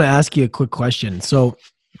 Yeah. I want to ask you a quick question. So,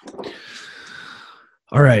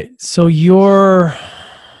 all right. So you're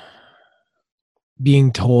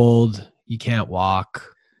being told you can't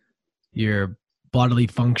walk, your bodily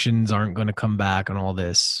functions aren't going to come back and all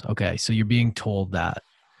this. Okay. So you're being told that.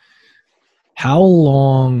 How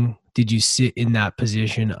long did you sit in that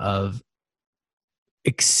position of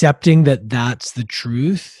accepting that that's the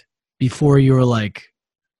truth before you were like,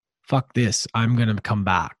 fuck this, I'm going to come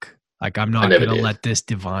back? Like, I'm not going to let this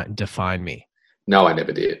define me. No, I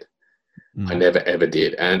never did. I never, ever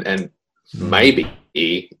did. And maybe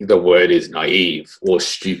the word is naive or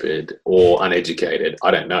stupid or uneducated.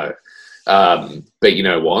 I don't know. But you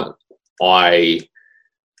know what? I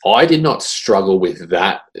did not struggle with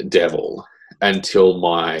that devil until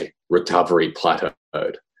my recovery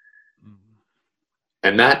plateaued.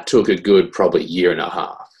 And that took a good probably year and a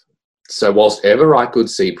half. So whilst ever I could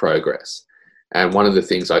see progress, and one of the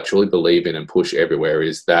things I truly believe in and push everywhere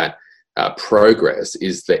is that progress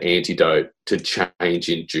is the antidote to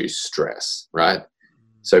change-induced stress, right?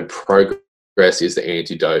 So progress is the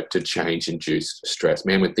antidote to change-induced stress.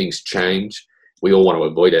 Man, when things change, we all want to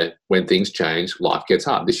avoid it. When things change, life gets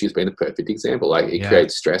hard. This year's been a perfect example. Like, it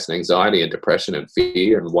creates stress and anxiety and depression and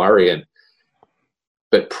fear and worry.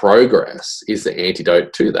 But progress is the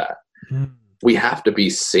antidote to that. We have to be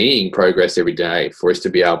seeing progress every day for us to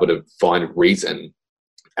be able to find reason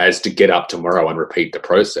as to get up tomorrow and repeat the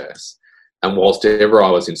process. And whilst ever I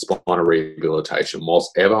was in spinal rehabilitation,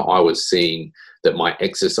 whilst ever I was seeing that my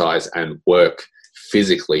exercise and work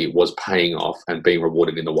physically was paying off and being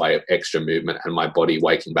rewarded in the way of extra movement and my body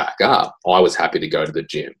waking back up, I was happy to go to the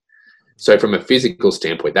gym. So from a physical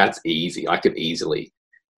standpoint, that's easy. I could easily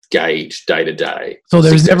gauge day to day. So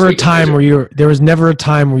there was never a time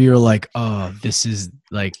where you're like, oh, this is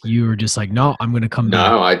like, you were just like, no, I'm going to come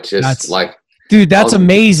back. No, I just dude, that's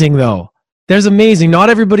amazing though. There's amazing. Not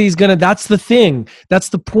everybody's going to, that's the thing. That's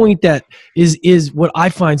the point that is what I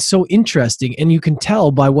find so interesting. And you can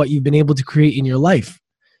tell by what you've been able to create in your life.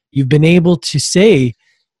 You've been able to say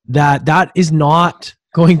that is not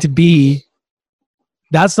going to be,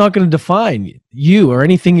 that's not going to define you or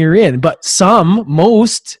anything you're in. But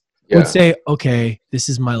most would say, okay, this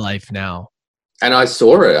is my life now. And I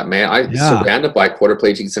saw it, man. Surrounded by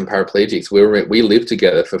quadriplegics and paraplegics. We lived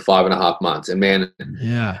together for 5.5 months. And man,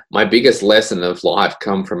 my biggest lesson of life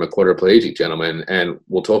come from a quadriplegic gentleman. And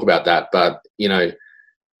we'll talk about that. But, you know,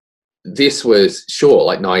 this was sure,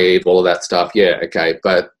 like naive, all of that stuff. Yeah. Okay.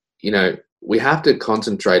 But, you know, we have to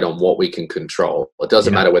concentrate on what we can control. It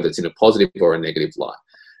doesn't matter whether it's in a positive or a negative light.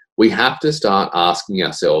 We have to start asking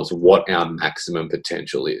ourselves what our maximum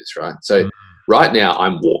potential is, right? So right now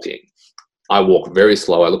I'm walking. I walk very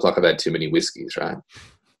slow. I look like I've had too many whiskeys, right?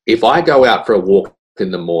 If I go out for a walk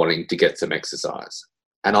in the morning to get some exercise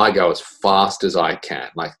and I go as fast as I can,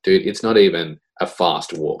 like, dude, it's not even a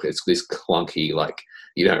fast walk. It's this clunky, like,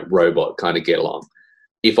 you know, robot kind of get along.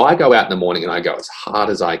 If I go out in the morning and I go as hard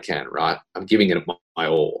as I can, right, I'm giving it my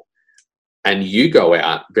all. And you go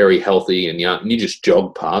out very healthy and young, and you just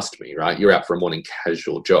jog past me, right? You're out for a morning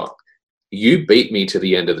casual jog. You beat me to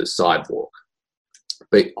the end of the sidewalk,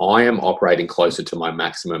 but I am operating closer to my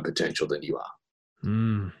maximum potential than you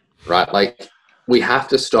are, right? Like, we have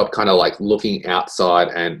to stop kind of like looking outside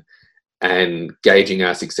and gauging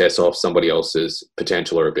our success off somebody else's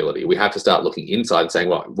potential or ability. We have to start looking inside and saying,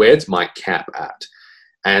 well, where's my cap at?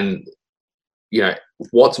 And, you know,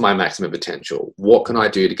 what's my maximum potential? What can I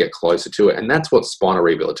do to get closer to it? And that's what spinal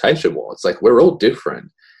rehabilitation was. Like, we're all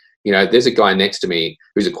different. You know, there's a guy next to me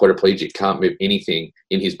who's a quadriplegic, can't move anything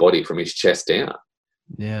in his body from his chest down.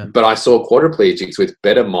 Yeah. But I saw quadriplegics with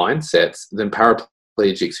better mindsets than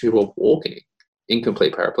paraplegics who were walking,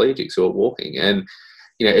 incomplete paraplegics who are walking. And,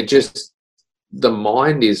 you know, it just,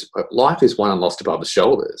 life is won and lost above the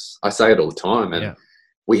shoulders. I say it all the time. And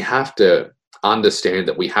we have to understand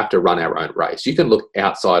that we have to run our own race. You can look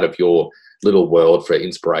outside of your little world for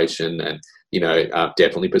inspiration and, you know,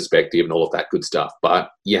 definitely perspective and all of that good stuff.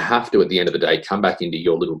 But you have to, at the end of the day, come back into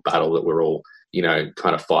your little battle that we're all, you know,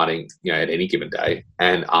 kind of fighting, you know, at any given day,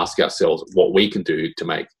 and ask ourselves what we can do to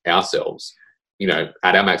make ourselves, you know,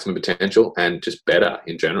 at our maximum potential and just better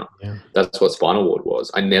in general. Yeah. That's what Spinal Ward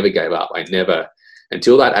was. I never gave up.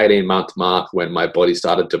 Until that 18-month mark when my body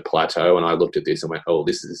started to plateau and I looked at this and went, oh,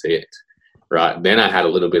 this is it. Right. Then I had a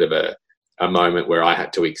little bit of a moment where I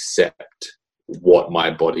had to accept what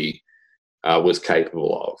my body was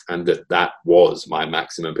capable of, and that was my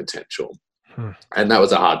maximum potential. And that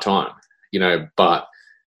was a hard time, you know, but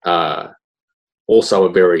also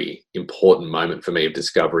a very important moment for me of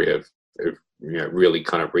discovery of, you know, really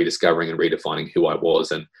kind of rediscovering and redefining who I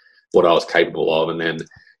was and what I was capable of. And then,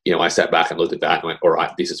 you know, I sat back and looked at that and went, all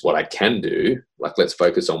right, this is what I can do. Like, let's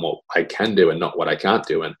focus on what I can do and not what I can't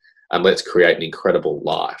do. And let's create an incredible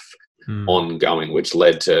life ongoing, which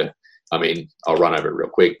led to, I mean, I'll run over it real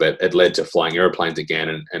quick, but it led to flying airplanes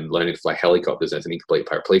again and learning to fly helicopters as an incomplete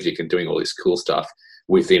paraplegic and doing all this cool stuff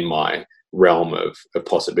within my realm of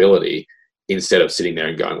possibility, instead of sitting there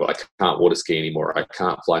and going, well, I can't water ski anymore. I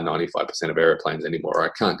can't fly 95% of airplanes anymore. Or I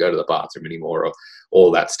can't go to the bathroom anymore, or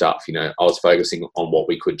all that stuff. You know, I was focusing on what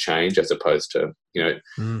we could change as opposed to, you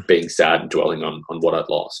know, being sad and dwelling on what I'd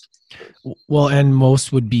lost. Well, and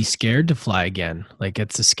most would be scared to fly again. Like,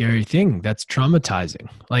 it's a scary thing. That's traumatizing.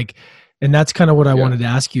 Like, and that's kind of what I wanted to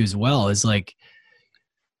ask you as well, is like,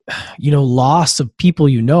 you know, loss of people,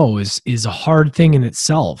 you know, is a hard thing in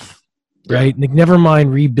itself, right? Like, never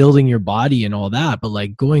mind rebuilding your body and all that, but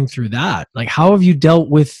like going through that, like, how have you dealt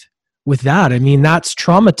with that? I mean, that's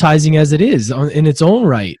traumatizing as it is in its own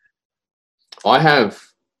right. I have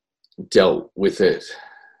dealt with it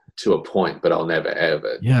to a point, but I'll never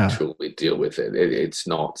ever truly deal with it. It's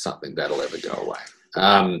not something that'll ever go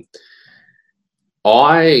away.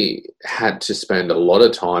 I had to spend a lot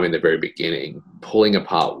of time in the very beginning pulling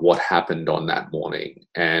apart what happened on that morning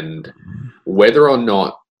and whether or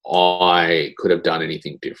not I could have done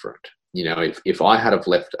anything different. You know, if I had have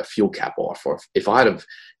left a fuel cap off, or if I had have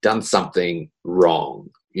done something wrong,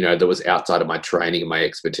 you know, that was outside of my training and my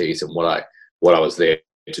expertise and what I was there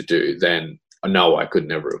to do, then no, I could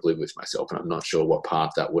never have lived with myself, and I'm not sure what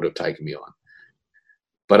path that would have taken me on.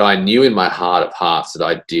 But I knew in my heart of hearts that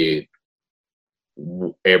I did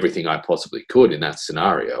everything I possibly could in that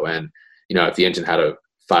scenario. And, you know, if the engine had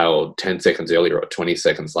failed 10 seconds earlier or 20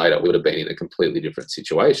 seconds later, we would have been in a completely different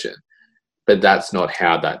situation. But that's not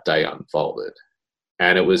how that day unfolded.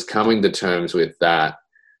 And it was coming to terms with that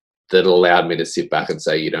allowed me to sit back and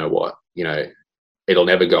say, you know what, you know, it'll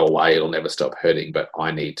never go away. It'll never stop hurting, but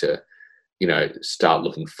I need to, you know, start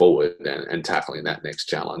looking forward and tackling that next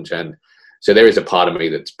challenge. And so there is a part of me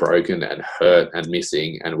that's broken and hurt and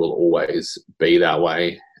missing and will always be that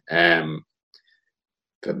way.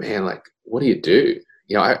 But man, like, what do you do?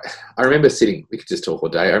 You know, I remember sitting, we could just talk all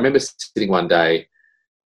day. I remember sitting one day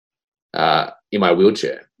in my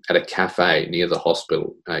wheelchair at a cafe near the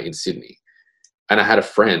hospital in Sydney. And I had a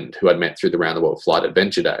friend who I'd met through the Round the World Flight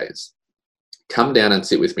Adventure Days come down and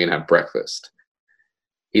sit with me and have breakfast.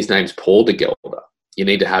 His name's Paul de Gelder. You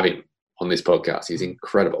need to have him on this podcast. He's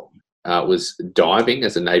incredible. was diving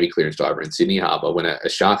as a Navy clearance diver in Sydney Harbour when a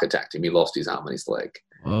shark attacked him. He lost his arm and his leg.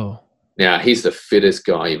 Whoa. Now, he's the fittest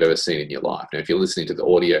guy you've ever seen in your life. Now, if you're listening to the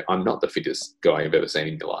audio, I'm not the fittest guy you've ever seen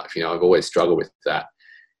in your life. You know, I've always struggled with that.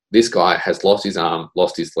 This guy has lost his arm,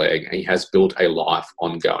 lost his leg, and he has built a life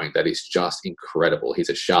ongoing that is just incredible. He's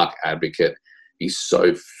a shark advocate. He's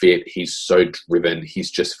so fit. He's so driven.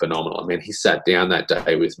 He's just phenomenal. I mean, he sat down that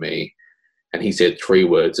day with me and he said 3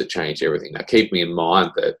 words that changed everything. Now, keep me in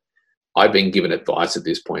mind that I've been given advice at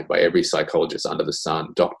this point by every psychologist under the sun,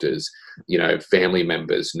 doctors, you know, family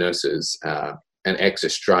members, nurses, an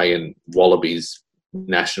ex-Australian Wallabies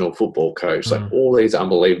national football coach, like all these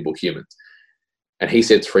unbelievable humans. And he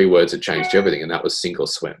said 3 words that changed everything, and that was sink or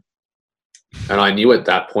swim. And I knew at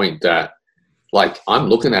that point that, like, I'm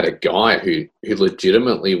looking at a guy who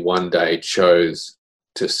legitimately one day chose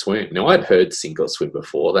to swim. Now, I'd heard sink or swim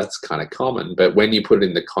before. That's kind of common. But when you put it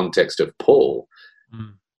in the context of Paul,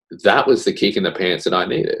 that was the kick in the pants that I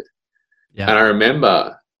needed. Yeah. And I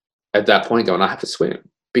remember at that point going, I have to swim,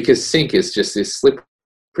 because sink is just this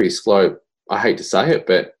slippery slope. I hate to say it,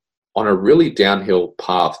 but on a really downhill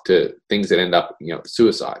path to things that end up, you know,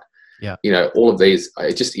 suicide. Yeah. You know, all of these,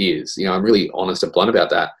 it just is. You know, I'm really honest and blunt about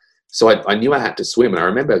that. So I knew I had to swim. And I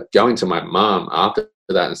remember going to my mum after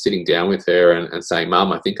that and sitting down with her and saying,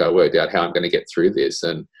 Mum, I think I worked out how I'm going to get through this.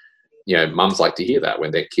 And, you know, mums like to hear that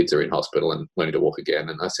when their kids are in hospital and learning to walk again.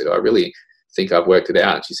 And I said, I really think I've worked it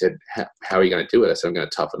out. And she said, how are you going to do it? I said, I'm going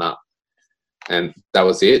to toughen up. And that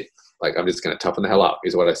was it. Like, I'm just going to toughen the hell up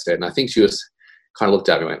is what I said. And I think she was kind of looked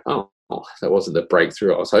at me and went, oh, that wasn't the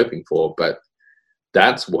breakthrough I was hoping for, but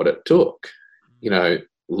that's what it took. You know,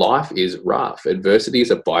 life is rough. Adversity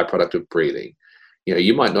is a byproduct of breathing. You know,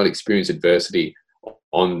 you might not experience adversity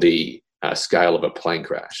on the scale of a plane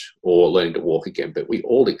crash or learning to walk again, but we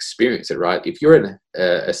all experience it, right? If you're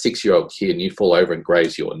a 6-year-old kid and you fall over and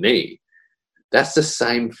graze your knee, that's the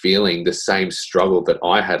same feeling, the same struggle that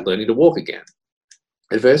I had learning to walk again.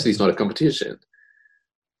 Adversity is not a competition.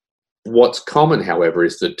 What's common, however,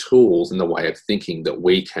 is the tools and the way of thinking that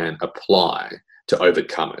we can apply to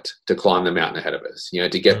overcome it, to climb the mountain ahead of us, you know,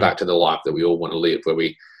 to get back to the life that we all want to live, where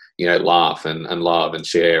we, you know, laugh and love and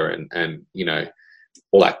share and, you know,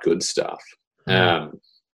 all that good stuff.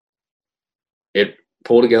 It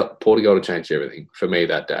pulled together to change everything for me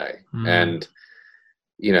that day. And,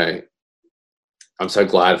 you know, I'm so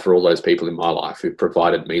glad for all those people in my life who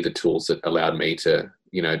provided me the tools that allowed me to,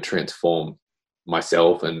 you know, transform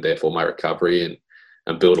myself and therefore my recovery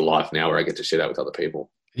and build a life now where I get to share that with other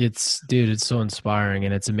people. It's so inspiring,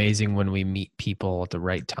 and it's amazing when we meet people at the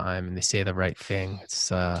right time and they say the right thing.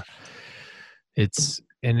 It's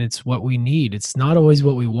what we need. It's not always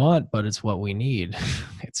what we want, but it's what we need.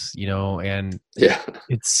 It's, you know, and yeah,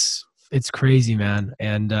 it's crazy, man.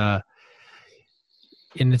 And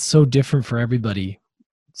it's so different for everybody.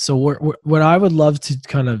 So what I would love to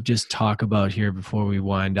kind of just talk about here before we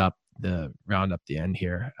round up the end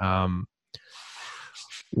here.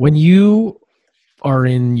 When you are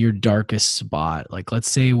in your darkest spot, like let's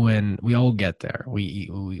say when we all get there,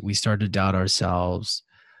 we start to doubt ourselves.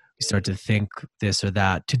 We start to think this or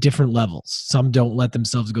that to different levels. Some don't let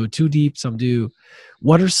themselves go too deep. Some do.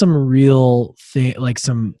 What are some real like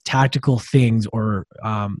some tactical things or,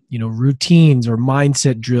 you know, routines or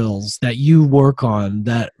mindset drills that you work on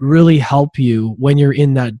that really help you when you're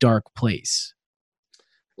in that dark place?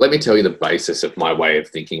 Let me tell you the basis of my way of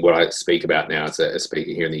thinking, what I speak about now as a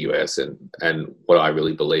speaker here in the US and what I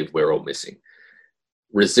really believe we're all missing.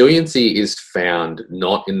 Resiliency is found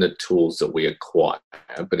not in the tools that we acquire,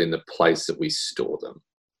 but in the place that we store them,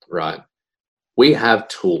 right? We have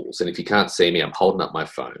tools, and if you can't see me, I'm holding up my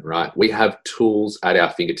phone, right? We have tools at our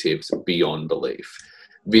fingertips beyond belief.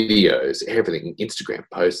 Videos, everything, Instagram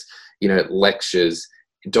posts, you know, lectures,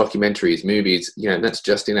 documentaries, movies, you know, and that's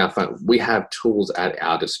just in our phone. We have tools at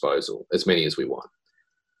our disposal, as many as we want.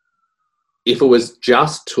 If it was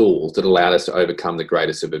just tools that allowed us to overcome the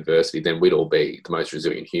greatest of adversity, then we'd all be the most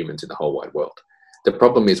resilient humans in the whole wide world. The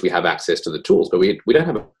problem is we have access to the tools, but we don't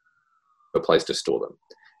have a place to store them.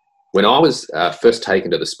 When I was first taken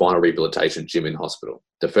to the spinal rehabilitation gym in hospital,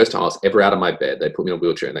 the first time I was ever out of my bed, they put me in a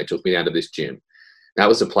wheelchair and they took me down to this gym. That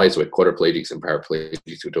was a place where quadriplegics and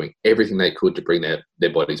paraplegics were doing everything they could to bring their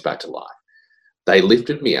bodies back to life. They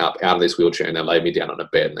lifted me up out of this wheelchair and they laid me down on a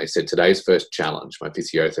bed and they said, today's first challenge, my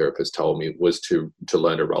physiotherapist told me, was to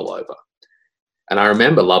learn to roll over. And I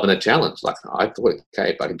remember loving a challenge. Like, I thought,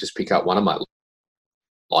 okay, if I could just pick up one of my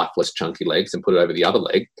lifeless chunky legs and put it over the other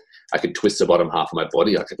leg, I could twist the bottom half of my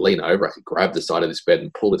body, I could lean over, I could grab the side of this bed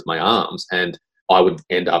and pull with my arms, and I would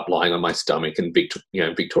end up lying on my stomach and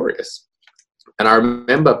victorious. And I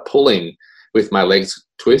remember pulling with my legs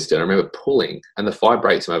twisted. I remember pulling, and the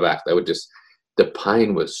vibrates in my back, the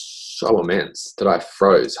pain was so immense that I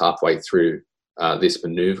froze halfway through this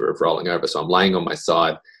maneuver of rolling over. So I'm laying on my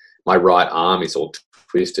side, my right arm is all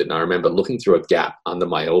twisted, and I remember looking through a gap under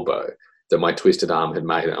my elbow that my twisted arm had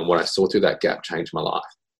made, and what I saw through that gap changed my life.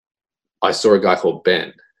 I saw a guy called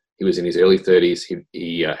Ben. He was in his early 30s.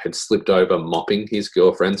 He had slipped over mopping his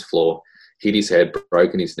girlfriend's floor, hit his head,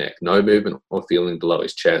 broken his neck, no movement or feeling below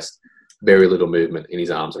his chest, very little movement in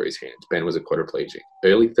his arms or his hands. Ben was a quadriplegic,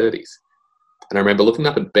 early 30s. And I remember looking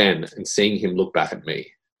up at Ben and seeing him look back at me.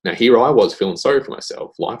 Now, here I was feeling sorry for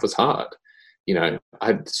myself. Life was hard. You know, I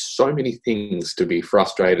had so many things to be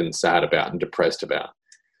frustrated and sad about and depressed about.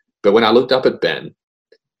 But when I looked up at Ben,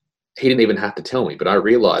 he didn't even have to tell me, but I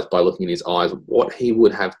realized by looking in his eyes what he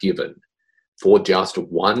would have given for just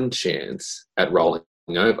one chance at rolling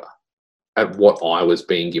over, at what I was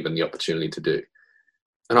being given the opportunity to do.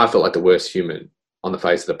 And I felt like the worst human on the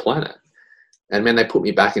face of the planet. And man, they put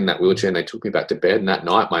me back in that wheelchair and they took me back to bed. And that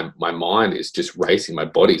night, my mind is just racing. My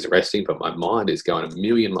body's resting, but my mind is going a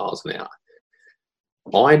million miles an hour.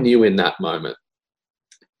 I knew in that moment,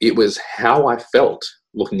 it was how I felt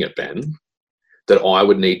looking at Ben that I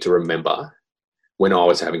would need to remember when I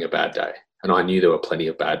was having a bad day. And I knew there were plenty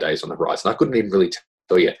of bad days on the horizon. I couldn't even really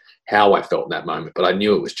tell you how I felt in that moment, but I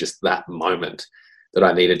knew it was just that moment that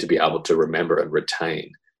I needed to be able to remember and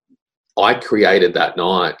retain. I created that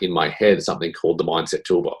night in my head something called the Mindset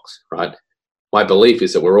Toolbox, right? My belief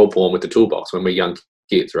is that we're all born with the toolbox when we're young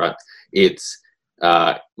kids, right?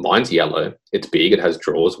 Mine's yellow, it's big, it has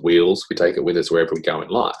drawers, wheels, we take it with us wherever we go in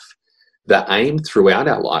life. The aim throughout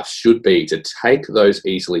our life should be to take those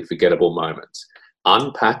easily forgettable moments,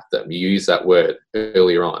 unpack them, you used that word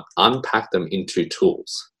earlier on, unpack them into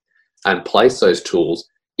tools and place those tools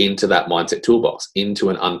into that mindset toolbox, into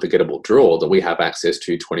an unforgettable drawer that we have access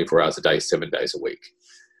to 24 hours a day, 7 days a week.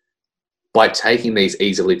 By taking these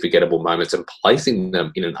easily forgettable moments and placing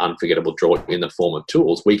them in an unforgettable drawer in the form of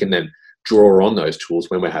tools, we can then draw on those tools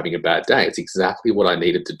when we're having a bad day. It's exactly what I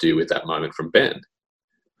needed to do with that moment from Ben.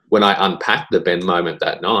 When I unpacked the Ben moment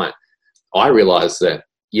that night, I realized that,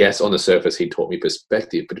 yes, on the surface, he taught me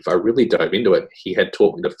perspective, but if I really dove into it, he had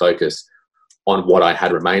taught me to focus on what I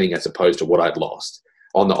had remaining as opposed to what I'd lost,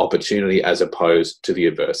 on the opportunity as opposed to the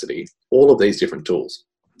adversity, all of these different tools.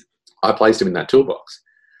 I placed him in that toolbox.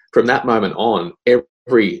 From that moment on,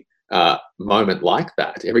 every moment like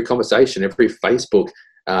that, every conversation, every Facebook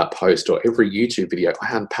post or every YouTube video,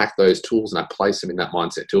 I unpacked those tools and I placed them in that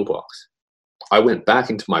mindset toolbox. I went back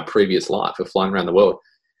into my previous life of flying around the world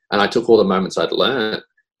and I took all the moments I'd learned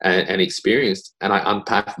and experienced and I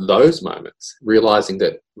unpacked those moments, realizing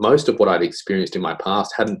that most of what I'd experienced in my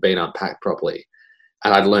past hadn't been unpacked properly.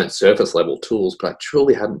 And I'd learned surface level tools, but I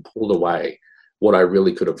truly hadn't pulled away what I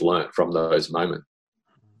really could have learned from those moments.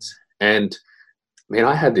 And man,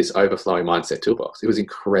 I had this overflowing mindset toolbox. It was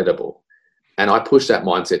incredible. And I pushed that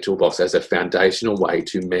mindset toolbox as a foundational way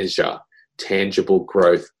to measure tangible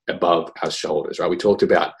growth above our shoulders, right? We talked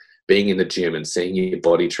about being in the gym and seeing your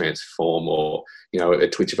body transform, or, you know, a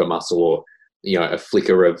twitch of a muscle, or, you know, a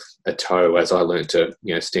flicker of a toe as I learned to,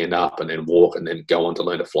 you know, stand up and then walk and then go on to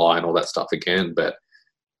learn to fly and all that stuff again. But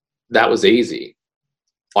that was easy.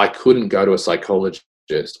 I couldn't go to a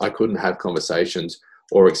psychologist. I couldn't have conversations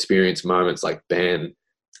or experience moments like Ben.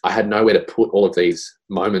 I had nowhere to put all of these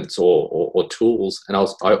moments or tools, and I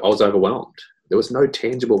was overwhelmed. There was no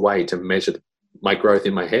tangible way to measure my growth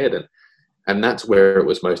in my head, and that's where it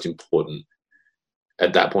was most important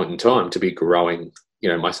at that point in time to be growing, you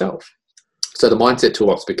know, myself. So the mindset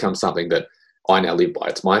toolbox becomes something that I now live by.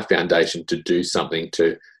 It's my foundation to do something,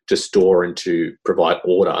 to store and to provide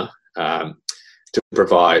order, to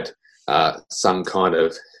provide some kind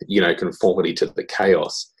of, you know, conformity to the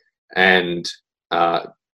chaos, and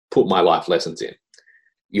put my life lessons in.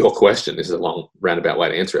 Your question, this is a long roundabout way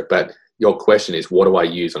to answer it, but your question is, what do I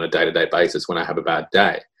use on a day-to-day basis when I have a bad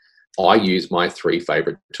day? I use my 3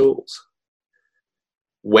 favorite tools.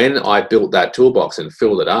 When I built that toolbox and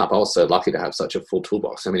filled it up, I was so lucky to have such a full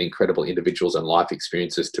toolbox, so many incredible individuals and life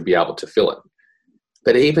experiences to be able to fill it.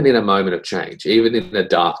 But even in a moment of change, even in a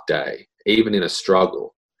dark day, even in a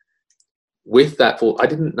struggle, with that full, I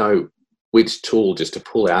didn't know which tool just to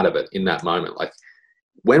pull out of it in that moment. Like,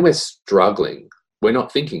 when we're struggling, we're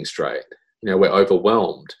not thinking straight. You know, we're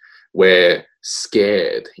overwhelmed, we're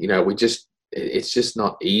scared. You know, it's just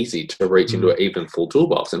not easy to reach into an even full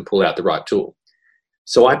toolbox and pull out the right tool.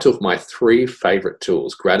 So I took my 3 favorite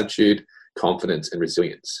tools: gratitude, confidence, and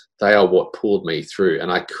resilience. They are what pulled me through,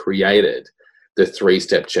 and I created the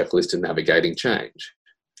 3-step checklist of navigating change.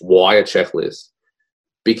 Why a checklist?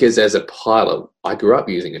 Because as a pilot, I grew up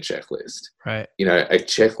using a checklist. Right. You know, a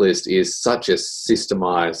checklist is such a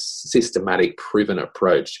systematic, proven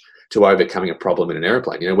approach to overcoming a problem in an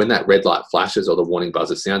airplane. You know, when that red light flashes or the warning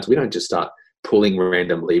buzzer sounds, we don't just start pulling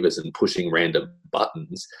random levers and pushing random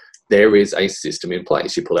buttons. There is a system in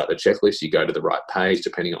place. You pull out the checklist, you go to the right page,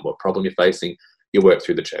 depending on what problem you're facing, you work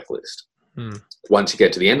through the checklist. Once you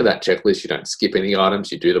get to the end of that checklist, you don't skip any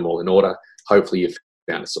items, you do them all in order. Hopefully you've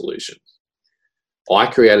found a solution. I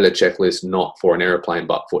created a checklist not for an airplane,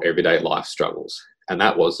 but for everyday life struggles. And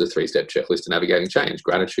that was the 3-step checklist to navigating change: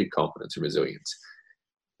 gratitude, confidence, and resilience.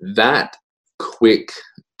 That quick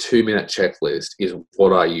 2-minute checklist is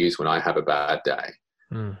what I use when I have a bad day.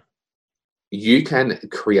 You can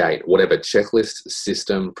create whatever checklist,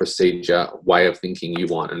 system, procedure, way of thinking you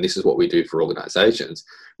want. And this is what we do for organizations.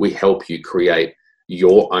 We help you create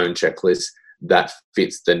your own checklist that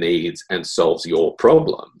fits the needs and solves your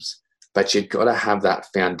problems. But you've got to have that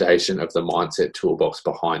foundation of the mindset toolbox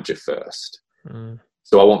behind you first.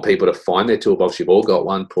 So I want people to find their toolbox. You've all got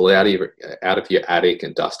one. Pull it out of your attic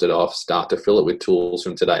and dust it off. Start to fill it with tools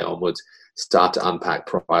from today onwards. Start to unpack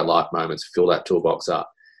prior life moments. Fill that toolbox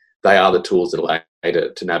up. They are the tools that allow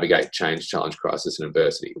you to navigate change, challenge, crisis, and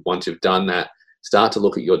adversity. Once you've done that, start to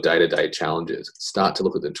look at your day-to-day challenges. Start to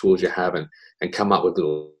look at the tools you have and come up with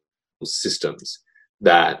little systems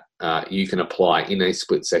that you can apply in a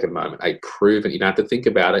split-second moment. A proven, you don't have to think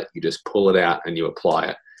about it. You just pull it out and you apply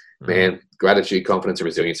it. Man, gratitude, confidence, and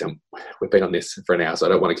resilience. And we've been on this for an hour, so I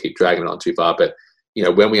don't want to keep dragging it on too far. But, you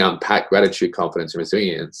know, when we unpack gratitude, confidence, and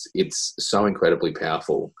resilience, it's so incredibly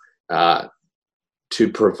powerful to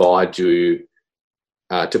provide you,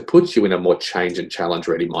 to put you in a more change and challenge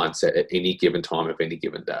ready mindset at any given time of any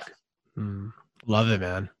given day. Love it,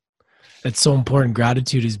 man. It's so important.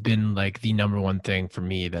 Gratitude has been like the number one thing for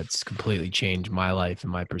me that's completely changed my life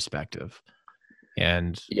and my perspective.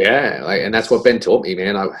 And yeah, and that's what Ben taught me,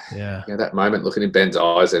 man. You know, that moment, looking in Ben's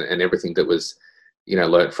eyes and everything that was, you know,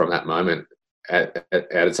 learned from that moment at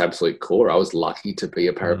its absolute core, I was lucky to be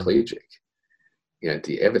a paraplegic. You know,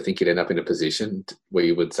 do you ever think you'd end up in a position where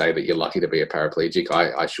you would say that you're lucky to be a paraplegic?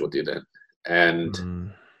 I sure didn't.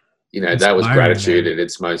 And, you know, that was gratitude in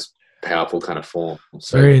its most powerful kind of form.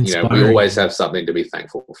 So, you know, we always have something to be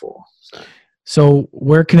thankful for. So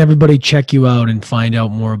where can everybody check you out and find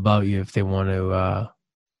out more about you if they want to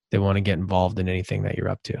get involved in anything that you're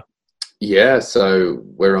up to? Yeah, so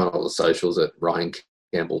we're on all the socials at Ryan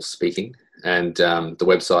Campbell Speaking, and the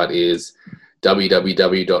website is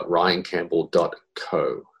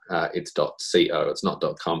www.ryancampbell.co. It's .co. It's not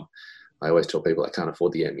 .com. I always tell people I can't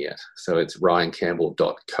afford the M yet, so it's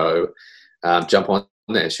ryancampbell.co. Jump on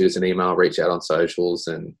there, shoot us an email, reach out on socials,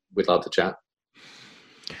 and we'd love to chat.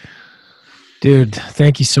 Dude,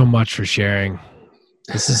 thank you so much for sharing.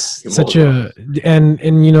 This is such a,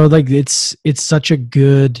 and you know, like it's such a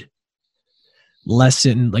good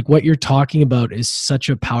lesson. Like what you're talking about is such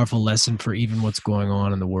a powerful lesson for even what's going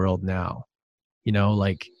on in the world now. You know,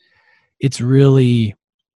 like it's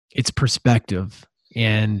perspective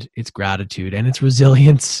and it's gratitude and it's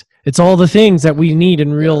resilience. It's all the things that we need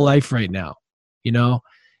in real life right now, you know?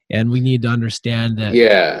 And we need to understand that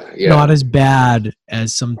not as bad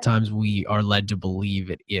as sometimes we are led to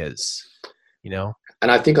believe it is, you know?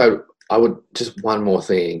 And I think I would just one more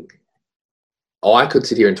thing. I could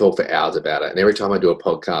sit here and talk for hours about it. And every time I do a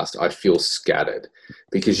podcast, I feel scattered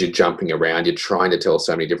because you're jumping around. You're trying to tell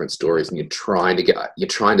so many different stories and you're trying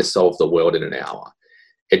to solve the world in an hour.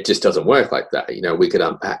 It just doesn't work like that. You know, we could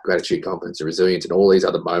unpack gratitude, confidence, and resilience and all these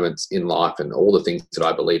other moments in life and all the things that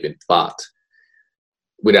I believe in, but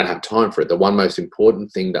we don't have time for it. The one most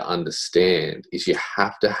important thing to understand is you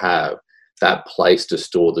have to have that place to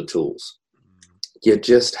store the tools. You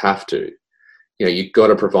just have to. You know, you've got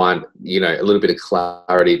to provide, you know, a little bit of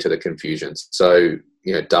clarity to the confusion. So,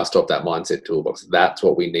 you know, dust off that mindset toolbox. That's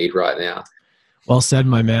what we need right now. Well said,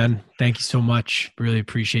 my man. Thank you so much. Really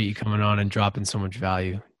appreciate you coming on and dropping so much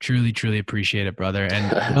value. Truly, truly appreciate it, brother.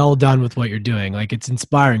 And well done with what you're doing. Like, it's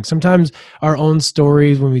inspiring. Sometimes our own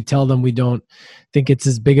stories, when we tell them, we don't think it's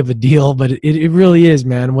as big of a deal, but it really is,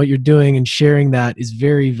 man. What you're doing and sharing that is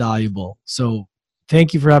very valuable. So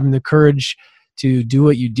thank you for having the courage to do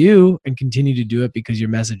what you do and continue to do it because your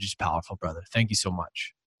message is powerful, brother. Thank you so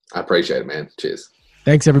much. I appreciate it, man. Cheers.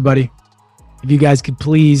 Thanks, everybody. If you guys could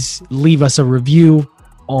please leave us a review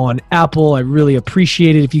on Apple, I really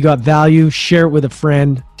appreciate it. If you got value, share it with a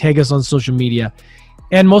friend, tag us on social media.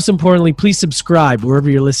 And most importantly, please subscribe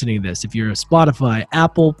wherever you're listening to this. If you're a Spotify,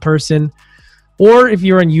 Apple person, or if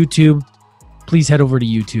you're on YouTube, please head over to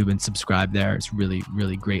YouTube and subscribe there. It's really,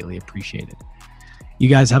 really greatly appreciated. You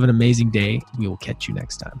guys have an amazing day. We will catch you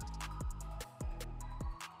next time.